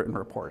into a handwritten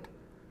report.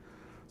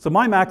 So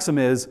my maxim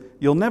is,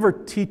 you'll never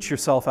teach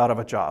yourself out of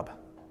a job.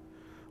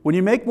 When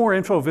you make more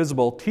info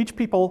visible, teach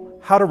people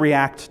how to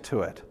react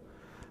to it.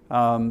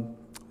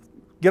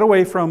 Get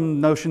away from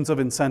notions of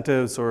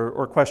incentives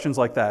or questions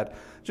like that.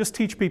 Just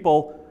teach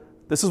people,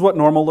 this is what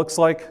normal looks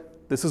like,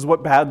 this is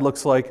what bad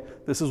looks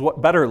like, this is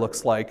what better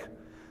looks like,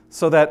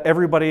 so that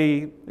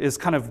everybody is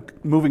kind of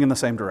moving in the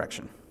same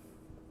direction.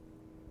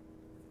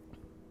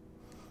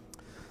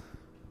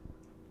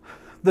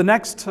 The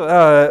next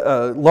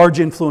large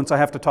influence I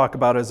have to talk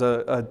about is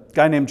a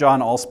guy named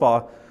John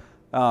Allspaw,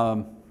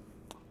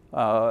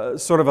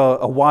 sort of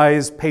a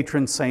wise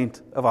patron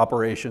saint of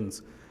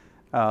operations.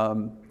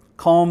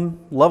 Calm,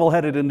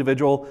 level-headed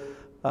individual.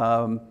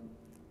 I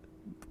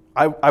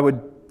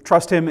would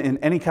trust him in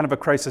any kind of a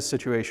crisis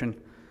situation,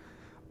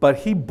 but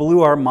he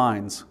blew our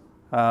minds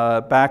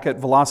back at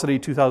Velocity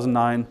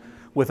 2009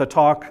 with a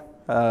talk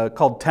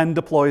called 10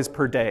 deploys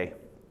per day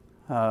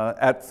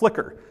at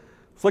Flickr.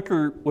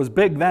 Flickr was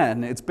big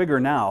then, it's bigger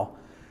now,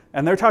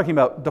 and they're talking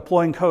about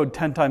deploying code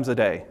 10 times a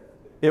day.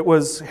 It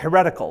was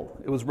heretical,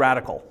 it was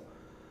radical.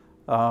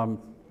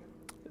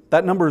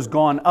 That number's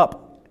gone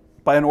up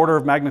by an order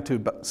of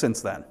magnitude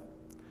since then.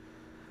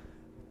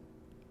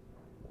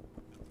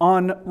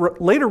 On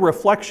later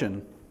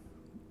reflection,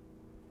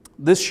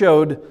 this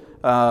showed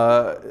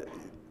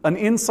an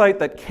insight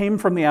that came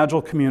from the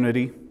Agile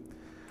community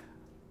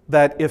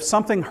that if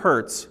something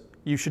hurts,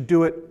 you should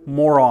do it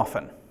more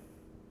often.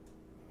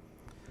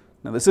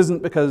 Now, this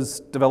isn't because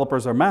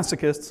developers are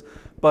masochists,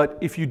 but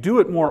if you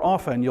do it more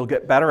often, you'll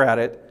get better at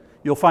it.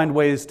 You'll find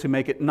ways to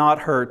make it not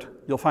hurt.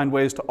 You'll find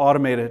ways to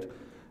automate it,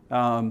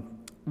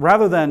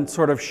 rather than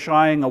sort of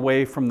shying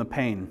away from the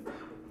pain.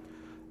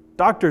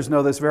 Doctors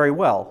know this very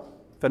well.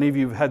 If any of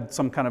you have had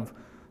some kind of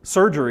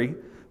surgery,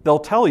 they'll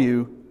tell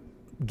you,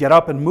 get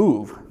up and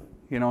move.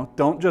 You know,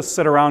 don't just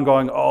sit around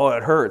going, oh,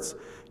 it hurts.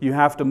 You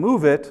have to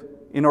move it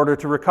in order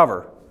to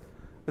recover.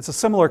 It's a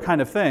similar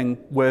kind of thing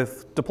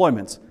with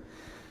deployments.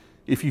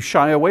 If you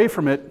shy away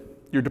from it,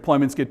 your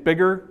deployments get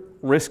bigger,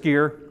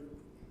 riskier,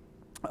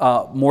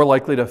 more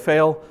likely to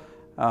fail,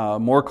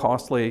 more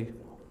costly,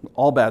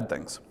 all bad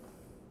things.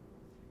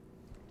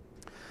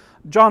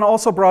 John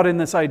also brought in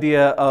this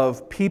idea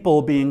of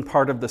people being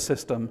part of the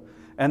system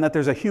and that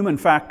there's a human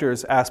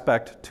factors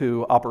aspect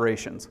to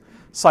operations.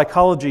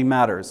 Psychology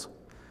matters.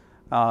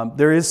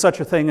 There is such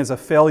a thing as a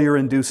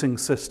failure-inducing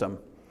system.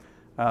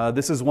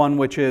 This is one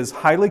which is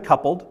highly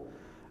coupled,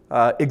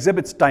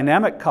 exhibits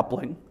dynamic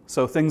coupling,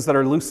 so things that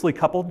are loosely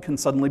coupled can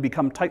suddenly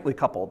become tightly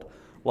coupled,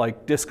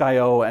 like disk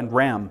I/O and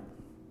RAM.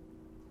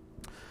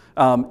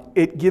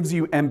 It gives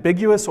you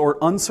ambiguous or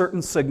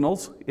uncertain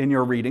signals in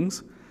your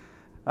readings,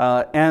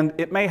 and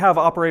it may have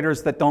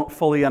operators that don't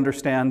fully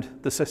understand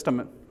the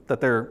system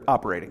that they're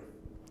operating.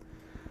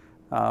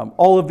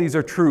 All of these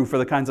are true for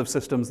the kinds of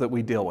systems that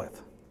we deal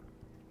with.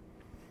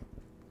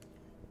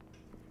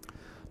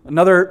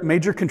 Another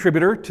major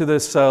contributor to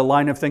this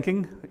line of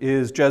thinking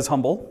is Jez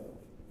Humble.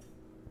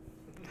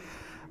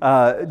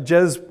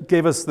 Jez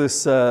gave us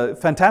this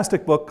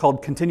fantastic book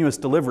called Continuous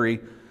Delivery,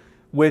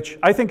 which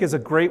I think is a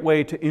great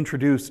way to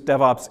introduce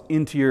DevOps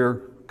into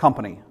your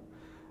company.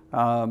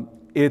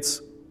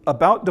 It's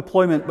about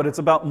deployment, but it's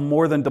about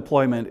more than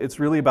deployment. It's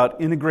really about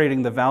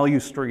integrating the value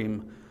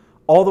stream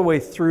all the way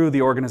through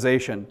the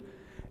organization.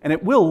 And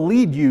it will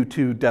lead you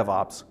to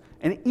DevOps.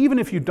 And even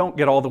if you don't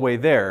get all the way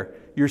there,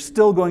 you're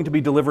still going to be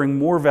delivering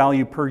more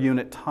value per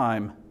unit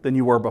time than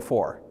you were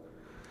before.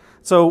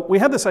 So we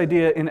had this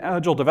idea in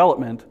Agile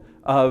development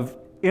of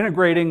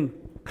integrating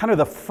kind of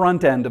the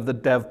front end of the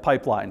dev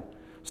pipeline.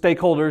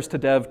 Stakeholders to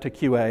dev to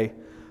QA.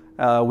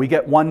 We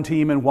get one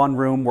team in one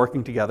room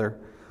working together.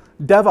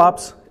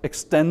 DevOps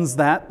extends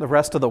that the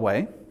rest of the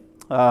way.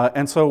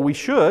 And so we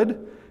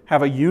should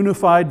have a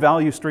unified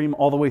value stream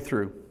all the way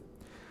through.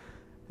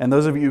 And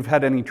those of you who've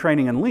had any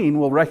training in Lean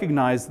will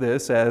recognize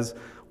this as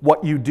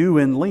what you do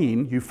in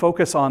Lean. You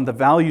focus on the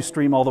value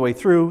stream all the way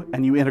through,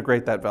 and you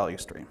integrate that value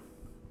stream.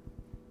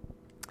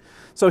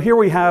 So here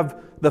we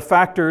have the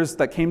factors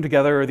that came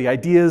together, the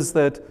ideas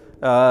that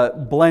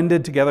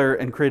blended together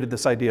and created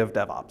this idea of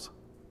DevOps.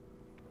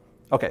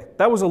 Okay,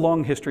 that was a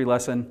long history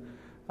lesson.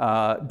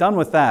 Done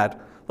with that,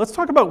 let's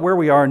talk about where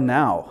we are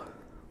now.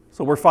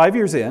 So we're 5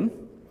 years in,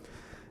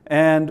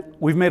 and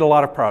we've made a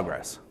lot of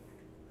progress.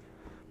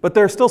 But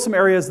there are still some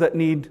areas that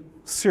need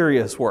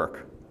serious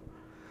work.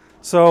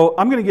 So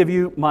I'm going to give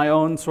you my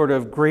own sort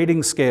of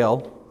grading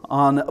scale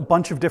on a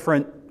bunch of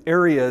different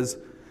areas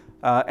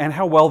and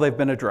how well they've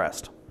been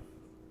addressed.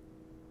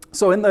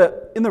 So in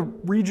the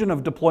region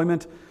of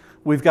deployment,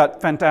 we've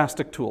got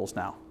fantastic tools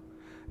now.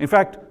 In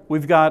fact,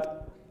 we've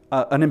got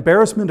an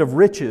embarrassment of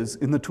riches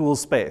in the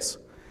tools space.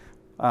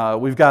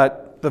 We've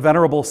got the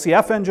venerable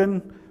CF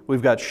engine,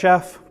 we've got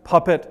Chef,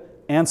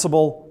 Puppet,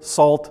 Ansible,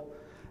 Salt.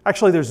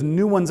 Actually, there's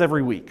new ones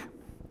every week.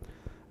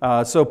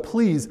 So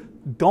please,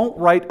 don't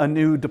write a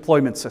new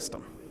deployment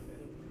system.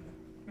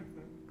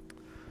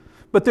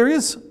 But there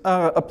is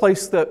a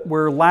place that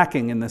we're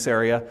lacking in this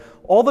area.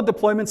 All the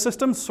deployment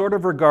systems sort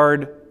of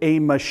regard a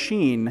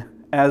machine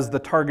as the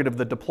target of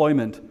the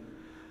deployment.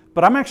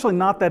 But I'm actually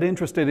not that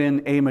interested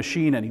in a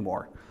machine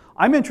anymore.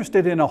 I'm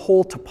interested in a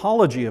whole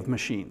topology of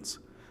machines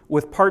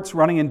with parts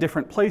running in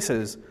different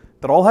places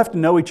that all have to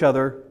know each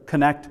other,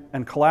 connect,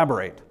 and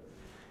collaborate.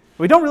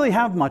 We don't really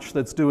have much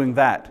that's doing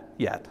that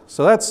yet.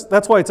 So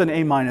that's why it's an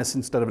A-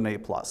 instead of an A+.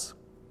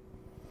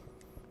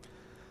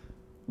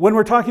 When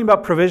we're talking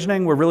about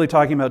provisioning, we're really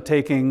talking about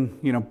taking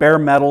bare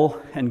metal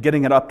and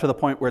getting it up to the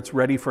point where it's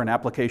ready for an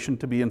application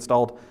to be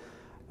installed.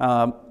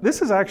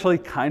 This is actually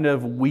kind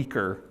of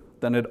weaker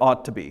than it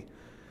ought to be.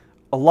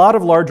 A lot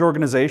of large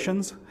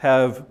organizations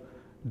have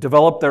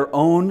developed their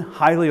own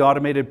highly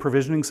automated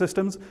provisioning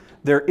systems.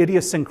 They're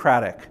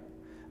idiosyncratic.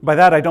 By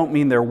that, I don't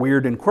mean they're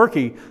weird and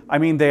quirky. I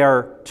mean they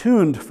are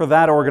tuned for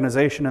that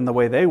organization and the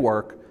way they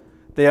work.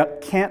 They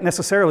can't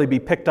necessarily be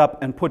picked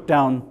up and put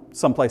down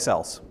someplace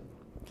else.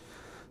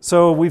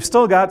 So we've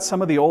still got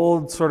some of the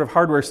old sort of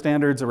hardware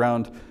standards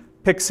around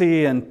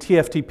PXE and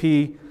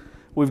TFTP.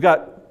 We've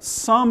got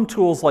some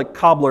tools like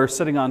Cobbler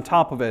sitting on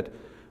top of it,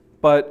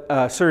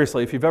 but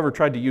seriously, if you've ever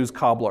tried to use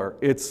Cobbler,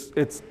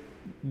 it's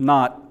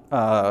not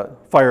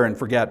fire and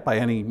forget by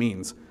any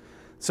means.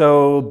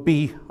 So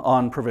be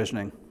on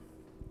provisioning.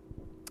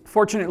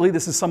 Fortunately,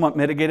 this is somewhat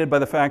mitigated by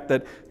the fact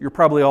that you're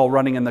probably all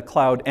running in the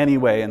cloud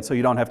anyway, and so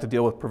you don't have to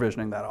deal with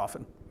provisioning that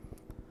often.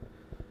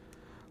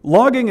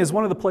 Logging is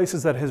one of the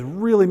places that has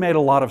really made a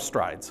lot of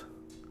strides.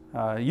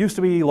 It used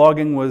to be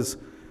logging was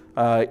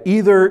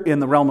either in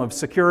the realm of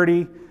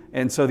security,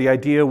 and so the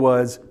idea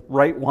was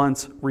write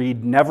once,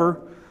 read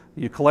never.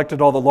 You collected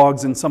all the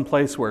logs in some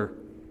place where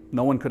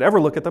no one could ever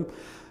look at them.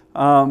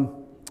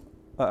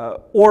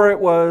 Or it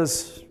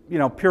was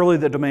purely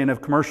the domain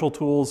of commercial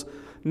tools.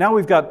 Now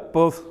we've got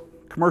both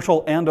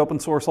commercial and open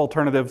source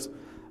alternatives.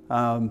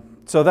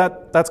 So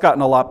that's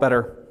gotten a lot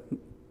better.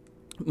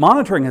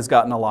 Monitoring has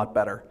gotten a lot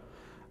better.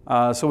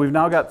 So we've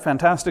now got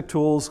fantastic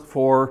tools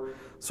for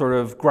sort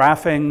of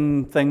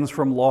graphing things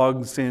from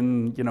logs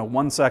in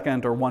 1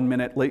 second or 1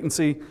 minute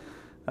latency.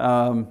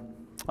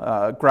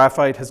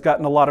 Graphite has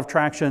gotten a lot of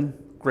traction,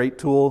 great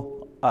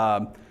tool.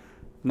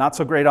 Not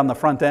so great on the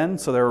front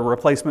end, so there are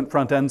replacement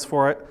front ends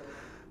for it.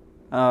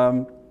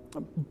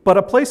 But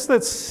a place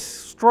that's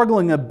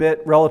struggling a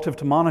bit relative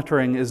to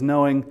monitoring is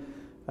knowing,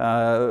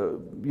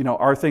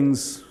 are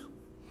things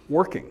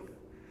working?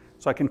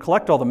 So I can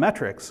collect all the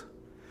metrics,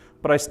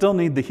 but I still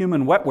need the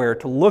human wetware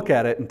to look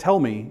at it and tell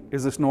me,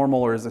 is this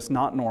normal or is this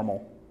not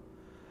normal?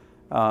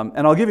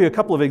 And I'll give you a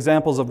couple of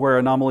examples of where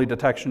anomaly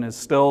detection is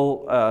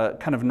still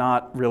kind of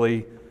not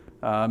really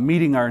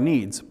meeting our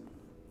needs.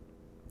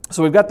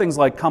 So we've got things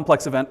like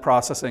complex event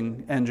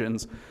processing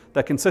engines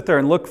that can sit there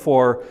and look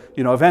for,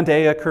 event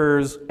A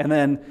occurs, and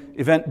then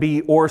event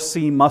B or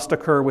C must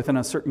occur within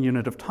a certain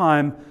unit of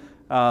time.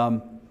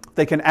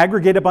 They can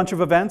aggregate a bunch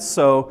of events,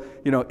 so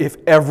if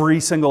every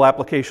single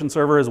application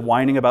server is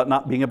whining about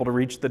not being able to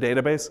reach the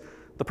database,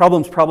 the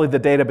problem's probably the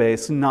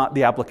database, not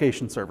the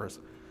application servers.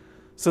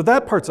 So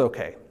that part's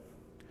okay.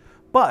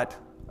 But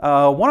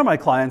one of my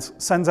clients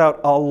sends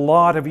out a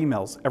lot of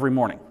emails every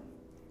morning.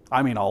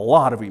 I mean, a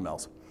lot of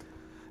emails.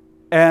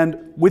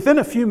 And within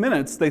a few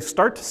minutes, they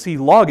start to see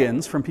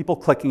logins from people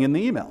clicking in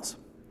the emails.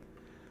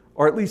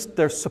 Or at least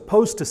they're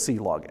supposed to see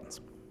logins.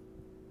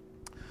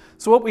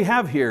 So what we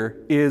have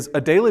here is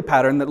a daily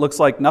pattern that looks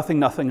like nothing,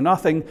 nothing,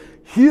 nothing,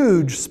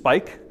 huge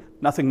spike,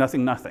 nothing,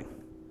 nothing, nothing.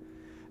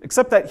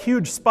 Except that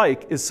huge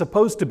spike is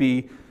supposed to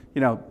be,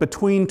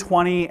 between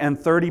 20 and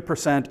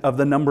 30% of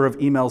the number of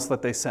emails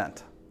that they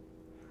sent.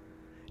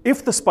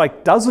 If the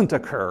spike doesn't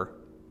occur,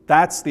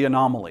 that's the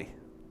anomaly.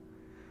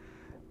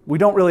 We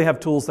don't really have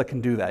tools that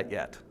can do that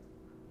yet.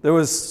 There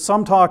was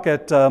some talk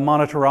at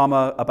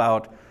Monitorama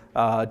about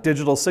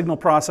digital signal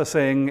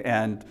processing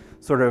and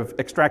sort of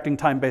extracting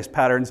time-based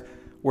patterns.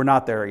 We're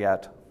not there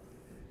yet.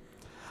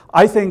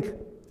 I think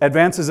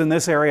advances in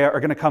this area are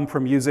going to come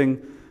from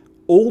using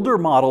older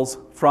models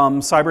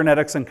from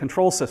cybernetics and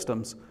control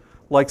systems,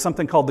 like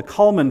something called the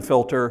Kalman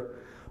filter,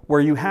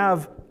 where you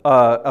have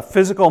a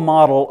physical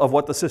model of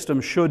what the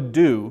system should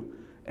do,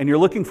 and you're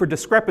looking for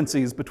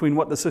discrepancies between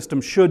what the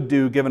system should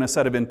do given a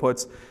set of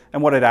inputs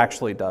and what it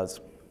actually does.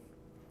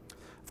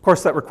 Of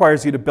course, that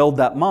requires you to build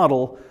that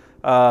model,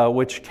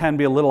 which can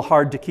be a little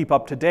hard to keep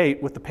up to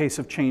date with the pace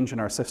of change in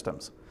our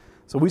systems.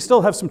 So we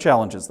still have some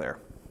challenges there.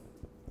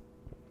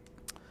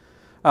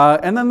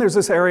 And then there's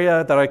this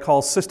area that I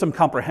call system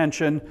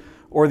comprehension,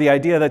 or the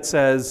idea that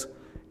says,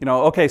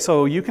 okay,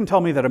 so you can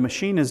tell me that a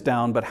machine is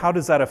down, but how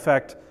does that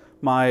affect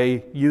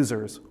my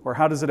users? Or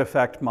how does it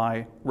affect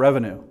my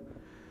revenue?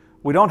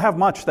 We don't have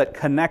much that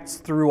connects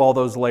through all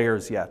those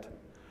layers yet.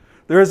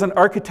 There is an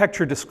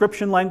architecture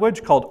description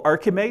language called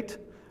Archimate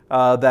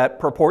that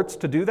purports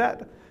to do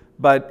that,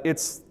 but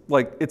it's a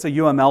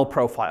UML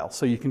profile,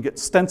 so you can get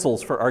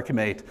stencils for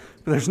Archimate,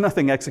 but there's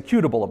nothing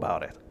executable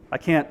about it. I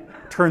can't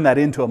turn that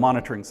into a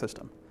monitoring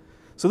system.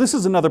 So this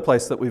is another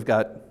place that we've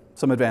got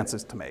some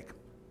advances to make.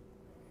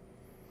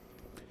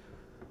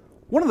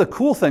 One of the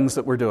cool things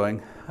that we're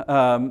doing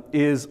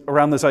is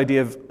around this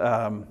idea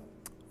of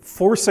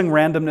forcing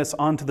randomness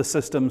onto the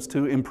systems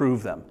to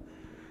improve them.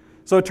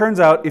 So it turns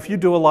out if you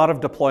do a lot of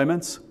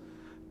deployments,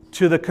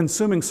 to the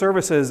consuming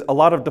services, a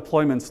lot of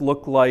deployments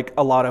look like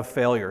a lot of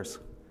failures.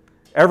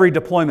 Every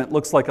deployment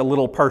looks like a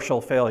little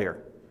partial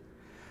failure.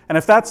 And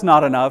if that's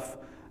not enough,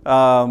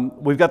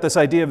 we've got this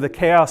idea of the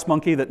chaos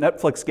monkey that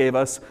Netflix gave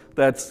us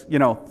that's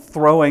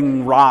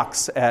throwing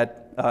rocks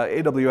at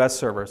AWS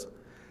servers.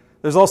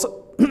 There's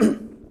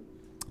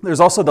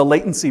also the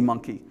latency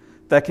monkey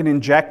that can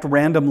inject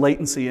random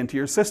latency into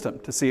your system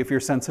to see if you're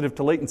sensitive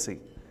to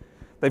latency.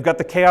 They've got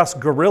the chaos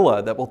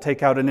gorilla that will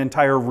take out an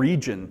entire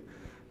region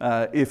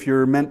if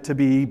you're meant to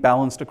be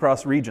balanced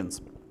across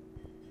regions.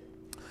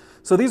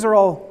 So these are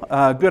all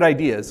good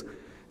ideas.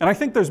 And I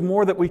think there's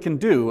more that we can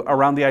do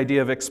around the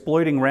idea of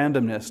exploiting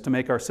randomness to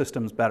make our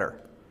systems better.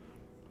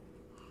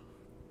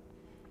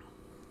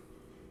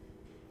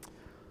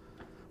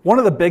 One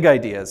of the big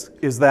ideas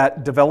is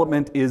that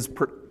development is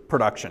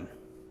production.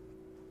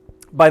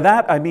 By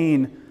that, I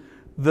mean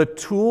the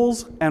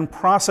tools and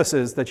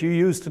processes that you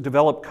use to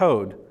develop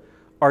code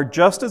are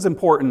just as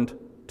important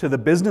to the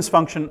business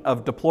function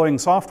of deploying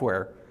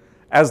software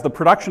as the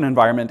production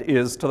environment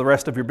is to the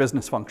rest of your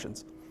business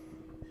functions.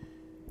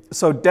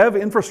 So dev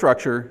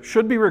infrastructure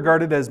should be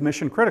regarded as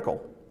mission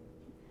critical.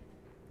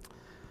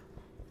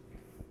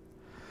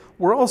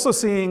 We're also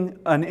seeing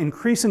an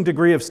increasing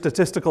degree of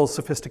statistical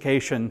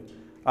sophistication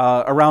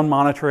around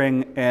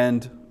monitoring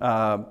and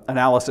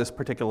analysis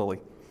particularly.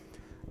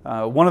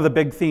 One of the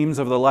big themes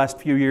over the last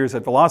few years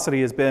at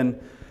Velocity has been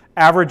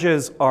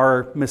averages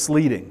are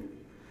misleading.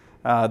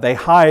 They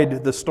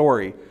hide the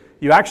story.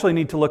 You actually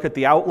need to look at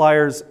the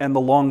outliers and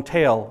the long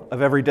tail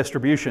of every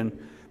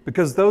distribution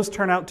because those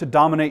turn out to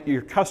dominate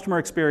your customer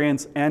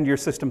experience and your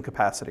system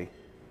capacity.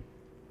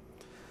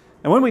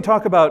 And when we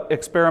talk about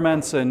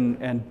experiments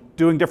and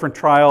doing different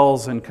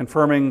trials and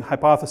confirming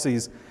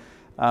hypotheses,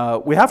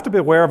 we have to be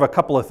aware of a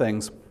couple of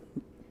things.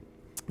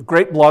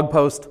 Great blog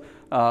post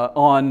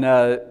on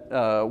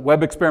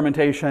web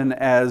experimentation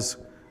as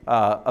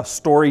a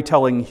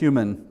storytelling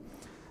human.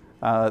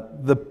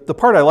 The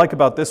part I like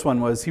about this one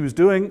was he was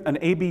doing an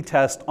A/B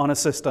test on a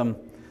system,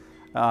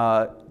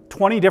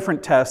 20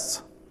 different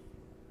tests,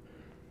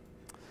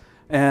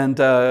 and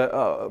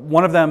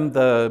one of them,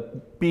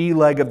 the B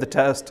leg of the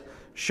test,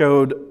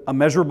 showed a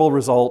measurable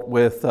result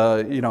with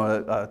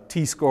a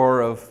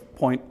t-score of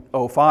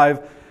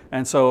 0.05,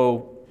 and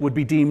so would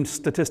be deemed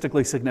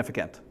statistically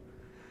significant.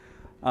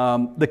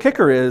 The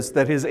kicker is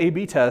that his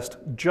A/B test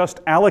just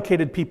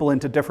allocated people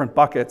into different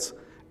buckets,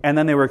 and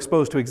then they were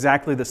exposed to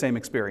exactly the same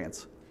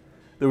experience.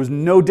 There was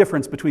no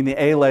difference between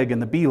the A leg and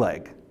the B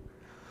leg.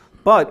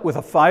 But with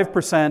a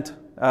 5%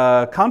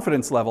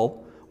 confidence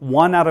level,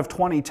 1 out of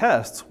 20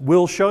 tests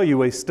will show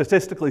you a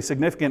statistically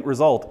significant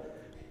result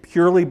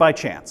purely by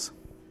chance.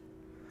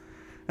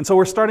 And so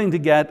we're starting to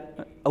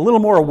get a little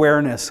more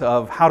awareness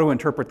of how to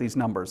interpret these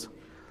numbers.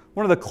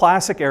 One of the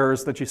classic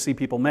errors that you see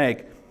people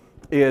make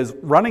is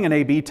running an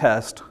A/B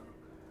test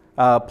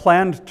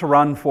planned to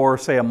run for,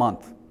 say, a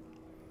month.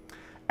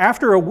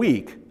 After a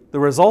week, the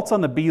results on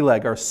the B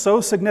leg are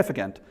so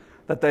significant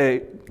that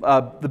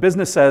the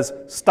business says,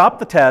 stop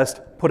the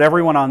test, put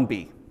everyone on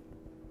B.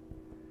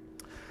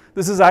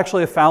 This is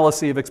actually a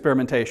fallacy of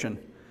experimentation.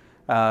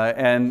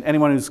 And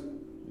anyone who's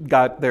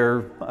got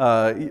their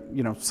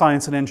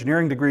science and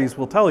engineering degrees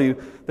will tell you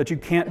that you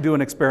can't do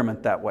an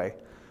experiment that way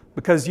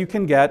because you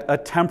can get a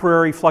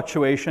temporary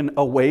fluctuation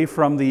away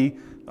from the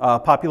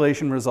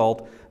population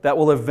result that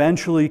will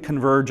eventually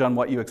converge on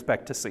what you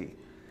expect to see.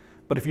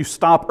 But if you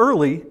stop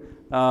early,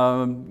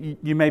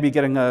 you may be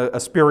getting a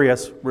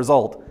spurious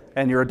result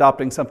and you're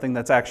adopting something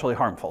that's actually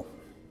harmful.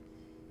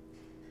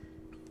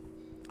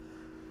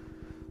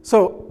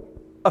 So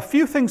a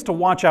few things to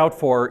watch out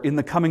for in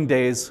the coming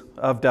days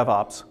of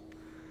DevOps.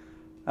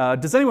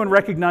 Does anyone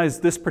recognize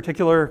this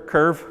particular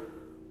curve?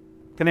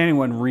 Can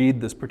anyone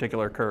read this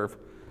particular curve?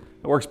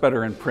 It works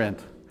better in print.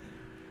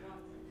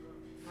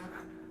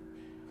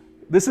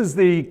 This is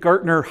the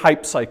Gartner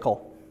hype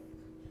cycle.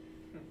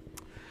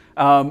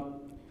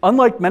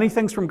 Unlike many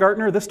things from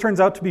Gartner, this turns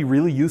out to be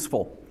really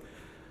useful.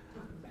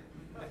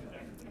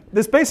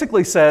 This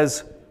basically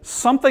says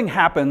something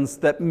happens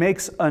that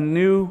makes a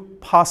new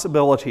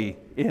possibility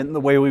in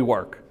the way we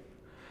work.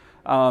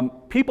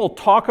 People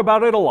talk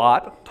about it a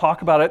lot,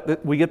 that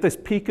we get this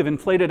peak of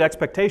inflated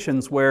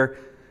expectations where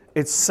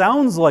it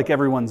sounds like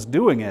everyone's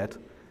doing it,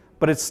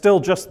 but it's still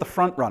just the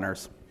front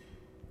runners.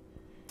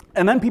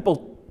 And then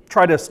people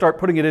try to start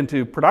putting it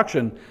into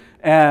production,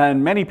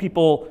 and many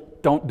people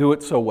don't do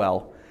it so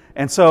well.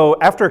 And so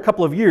after a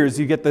couple of years,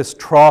 you get this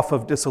trough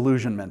of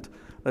disillusionment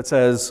that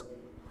says,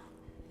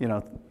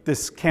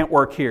 this can't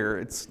work here.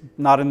 It's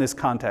not in this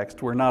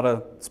context. We're not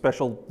a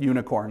special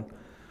unicorn.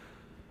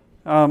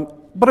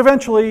 But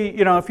eventually,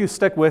 if you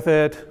stick with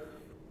it,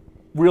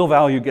 real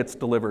value gets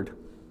delivered.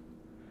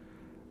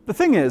 The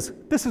thing is,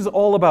 this is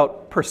all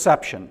about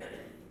perception.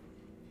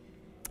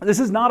 This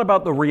is not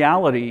about the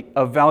reality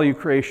of value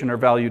creation or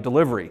value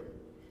delivery.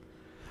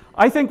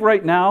 I think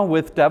right now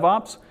with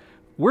DevOps,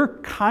 we're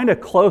kind of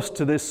close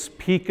to this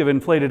peak of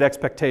inflated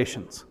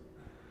expectations,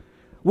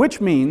 which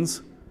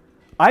means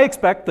I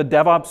expect the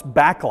DevOps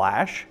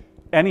backlash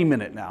any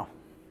minute now.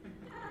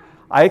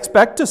 I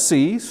expect to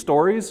see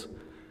stories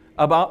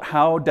about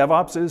how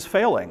DevOps is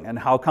failing and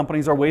how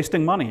companies are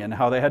wasting money and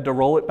how they had to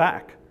roll it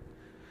back.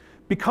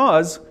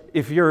 Because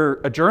if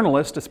you're a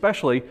journalist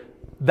especially,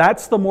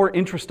 that's the more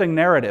interesting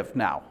narrative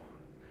now.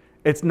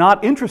 It's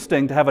not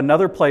interesting to have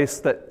another place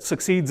that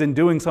succeeds in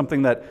doing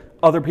something that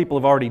other people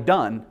have already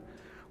done.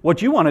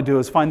 What you want to do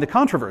is find the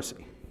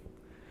controversy.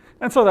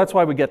 And so that's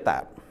why we get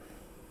that.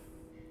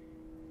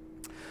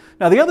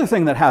 Now, the other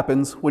thing that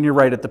happens when you're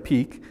right at the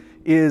peak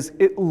is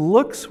it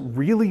looks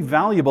really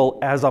valuable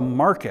as a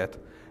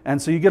market,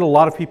 and so you get a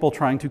lot of people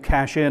trying to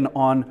cash in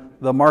on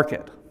the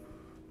market.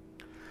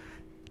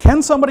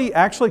 Can somebody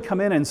actually come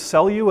in and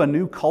sell you a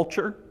new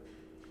culture?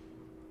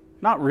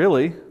 Not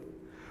really,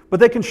 but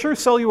they can sure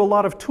sell you a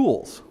lot of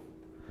tools.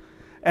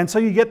 And so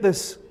you get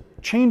this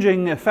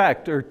changing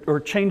effect or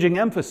changing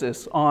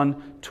emphasis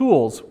on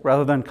tools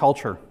rather than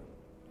culture.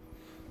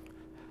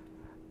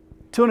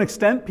 To an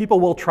extent, people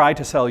will try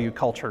to sell you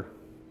culture.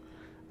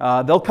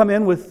 They'll come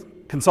in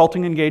with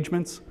consulting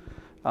engagements,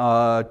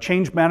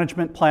 change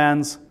management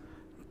plans,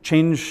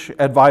 change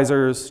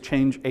advisors,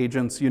 change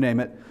agents, you name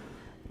it.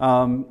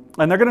 And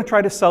they're going to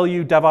try to sell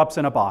you DevOps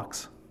in a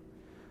box.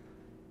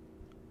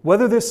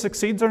 Whether this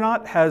succeeds or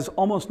not has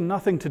almost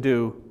nothing to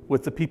do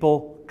with the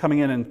people coming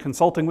in and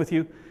consulting with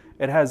you.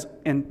 It has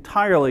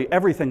entirely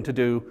everything to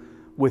do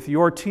with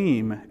your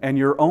team and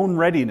your own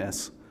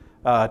readiness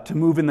to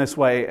move in this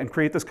way and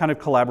create this kind of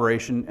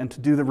collaboration and to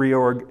do the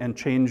reorg and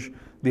change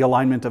the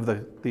alignment of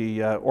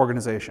the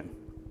organization.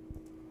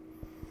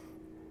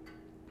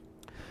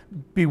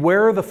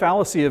 Beware the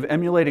fallacy of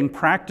emulating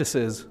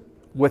practices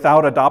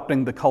without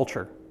adopting the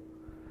culture.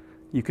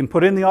 You can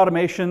put in the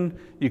automation,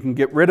 you can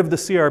get rid of the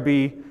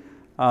CRB,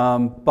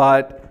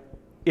 but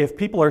if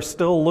people are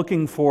still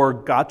looking for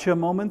gotcha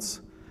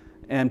moments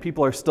and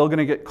people are still going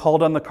to get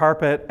called on the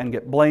carpet and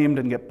get blamed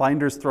and get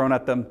binders thrown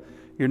at them,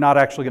 you're not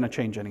actually going to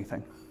change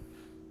anything.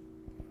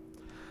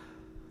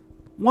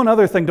 One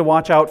other thing to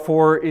watch out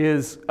for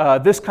is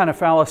this kind of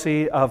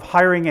fallacy of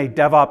hiring a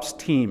DevOps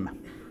team.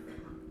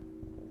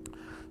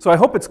 So I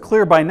hope it's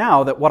clear by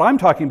now that what I'm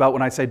talking about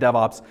when I say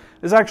DevOps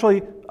is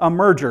actually a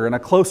merger and a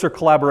closer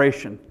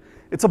collaboration.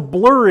 It's a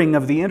blurring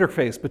of the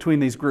interface between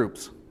these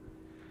groups.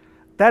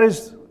 That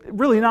is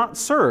really not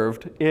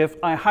served if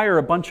I hire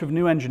a bunch of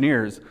new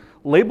engineers,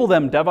 label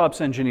them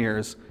DevOps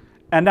engineers,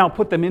 and now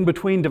put them in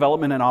between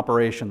development and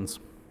operations.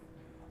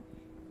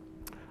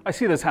 I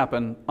see this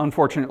happen,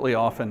 unfortunately,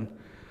 often.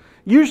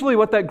 Usually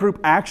what that group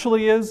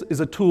actually is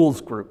a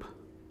tools group.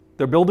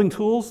 They're building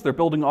tools, they're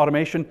building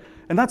automation,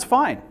 and that's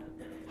fine.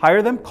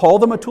 Hire them, call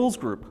them a tools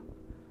group.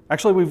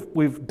 Actually,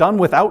 we've done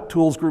without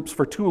tools groups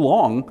for too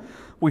long.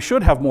 We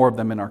should have more of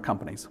them in our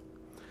companies.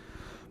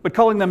 But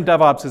calling them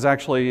DevOps is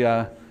actually,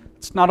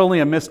 it's not only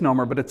a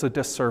misnomer, but it's a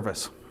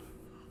disservice.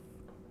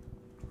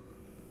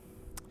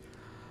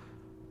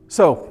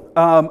 So,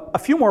 a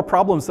few more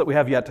problems that we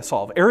have yet to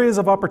solve. Areas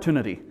of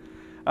opportunity.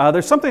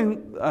 There's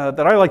something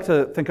that I like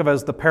to think of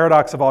as the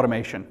paradox of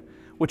automation,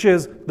 which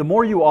is the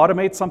more you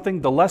automate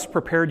something, the less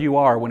prepared you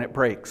are when it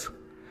breaks.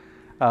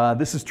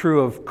 This is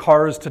true of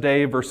cars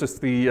today versus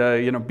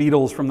the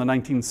Beetles from the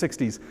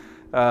 1960s.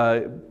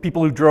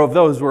 People who drove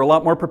those were a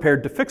lot more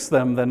prepared to fix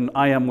them than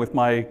I am with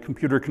my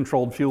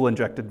computer-controlled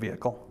fuel-injected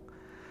vehicle.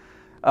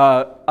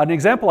 An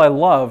example I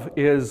love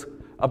is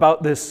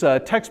about this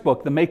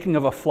textbook, The Making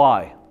of a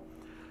Fly.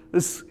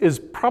 This is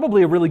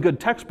probably a really good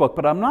textbook,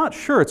 but I'm not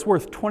sure it's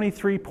worth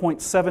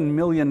 $23.7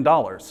 million.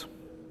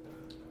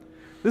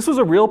 This was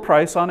a real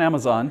price on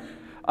Amazon.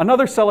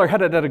 Another seller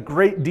had it at a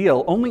great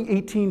deal, only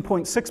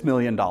 $18.6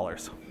 million. How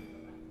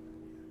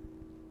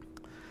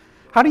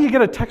do you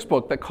get a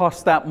textbook that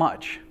costs that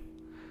much?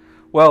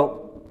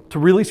 Well, to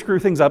really screw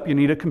things up, you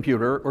need a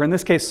computer, or in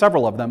this case,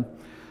 several of them.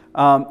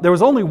 There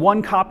was only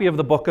one copy of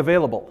the book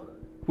available.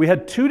 We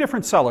had two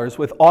different sellers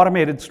with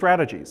automated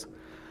strategies.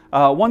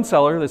 One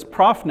seller, this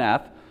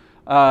ProfNath,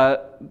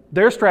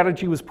 their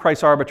strategy was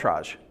price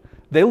arbitrage.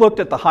 They looked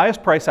at the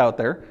highest price out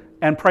there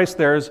and priced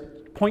theirs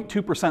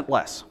 0.2%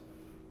 less.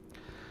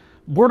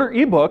 Border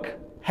eBook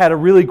had a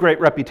really great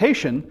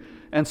reputation,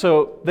 and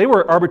so they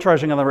were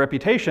arbitraging on the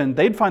reputation.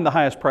 They'd find the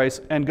highest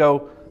price and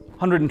go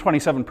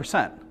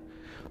 127%.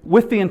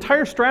 With the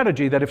entire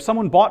strategy that if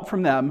someone bought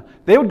from them,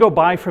 they would go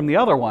buy from the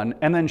other one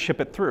and then ship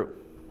it through.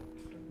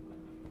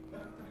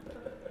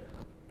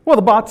 Well,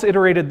 the bots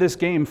iterated this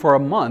game for a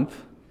month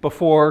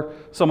before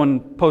someone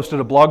posted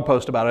a blog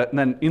post about it, and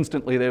then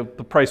instantly the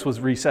price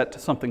was reset to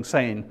something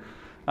sane.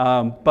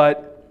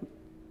 But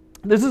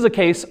this is a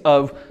case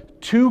of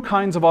two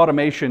kinds of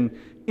automation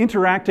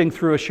interacting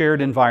through a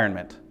shared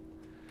environment.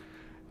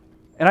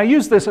 And I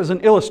use this as an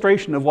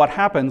illustration of what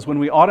happens when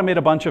we automate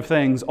a bunch of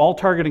things all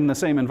targeting the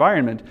same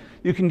environment.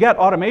 You can get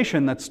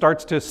automation that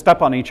starts to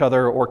step on each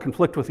other or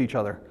conflict with each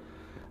other.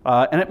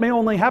 And it may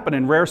only happen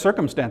in rare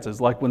circumstances,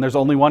 like when there's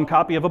only one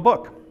copy of a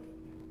book.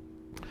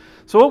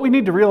 So what we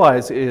need to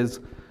realize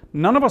is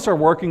none of us are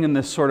working in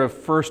this sort of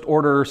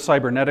first-order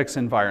cybernetics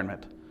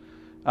environment.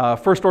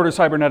 First-order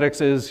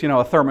cybernetics is, a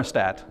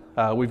thermostat.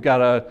 We've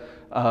got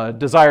a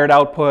desired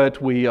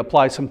output. We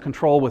apply some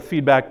control with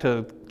feedback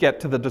to get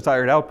to the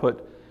desired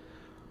output.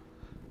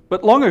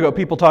 But long ago,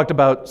 people talked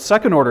about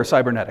second-order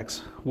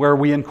cybernetics, where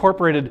we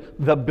incorporated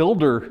the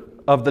builder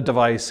of the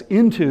device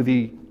into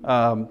the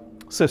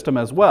system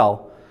as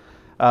well.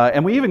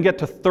 And we even get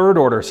to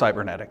third-order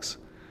cybernetics,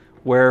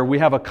 where we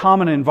have a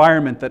common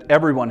environment that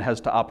everyone has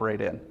to operate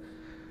in.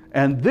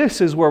 And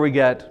this is where we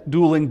get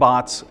dueling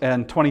bots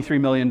and $23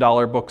 million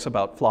books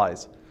about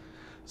flies.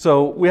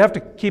 So we have to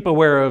keep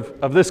aware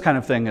of this kind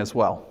of thing as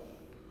well.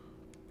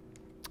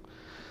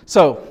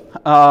 So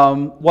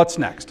what's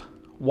next?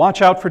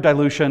 Watch out for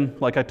dilution,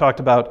 like I talked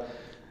about.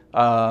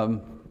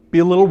 Be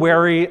a little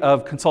wary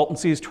of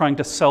consultancies trying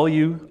to sell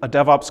you a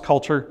DevOps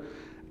culture.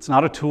 It's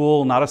not a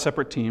tool, not a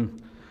separate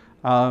team.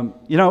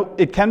 You know,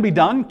 it can be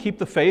done. Keep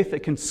the faith.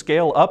 It can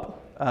scale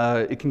up.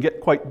 It can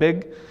get quite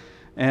big.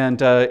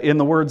 And in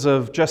the words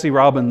of Jesse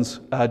Robbins,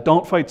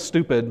 don't fight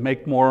stupid,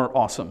 make more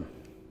awesome.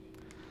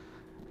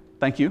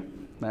 Thank you.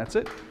 That's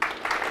it.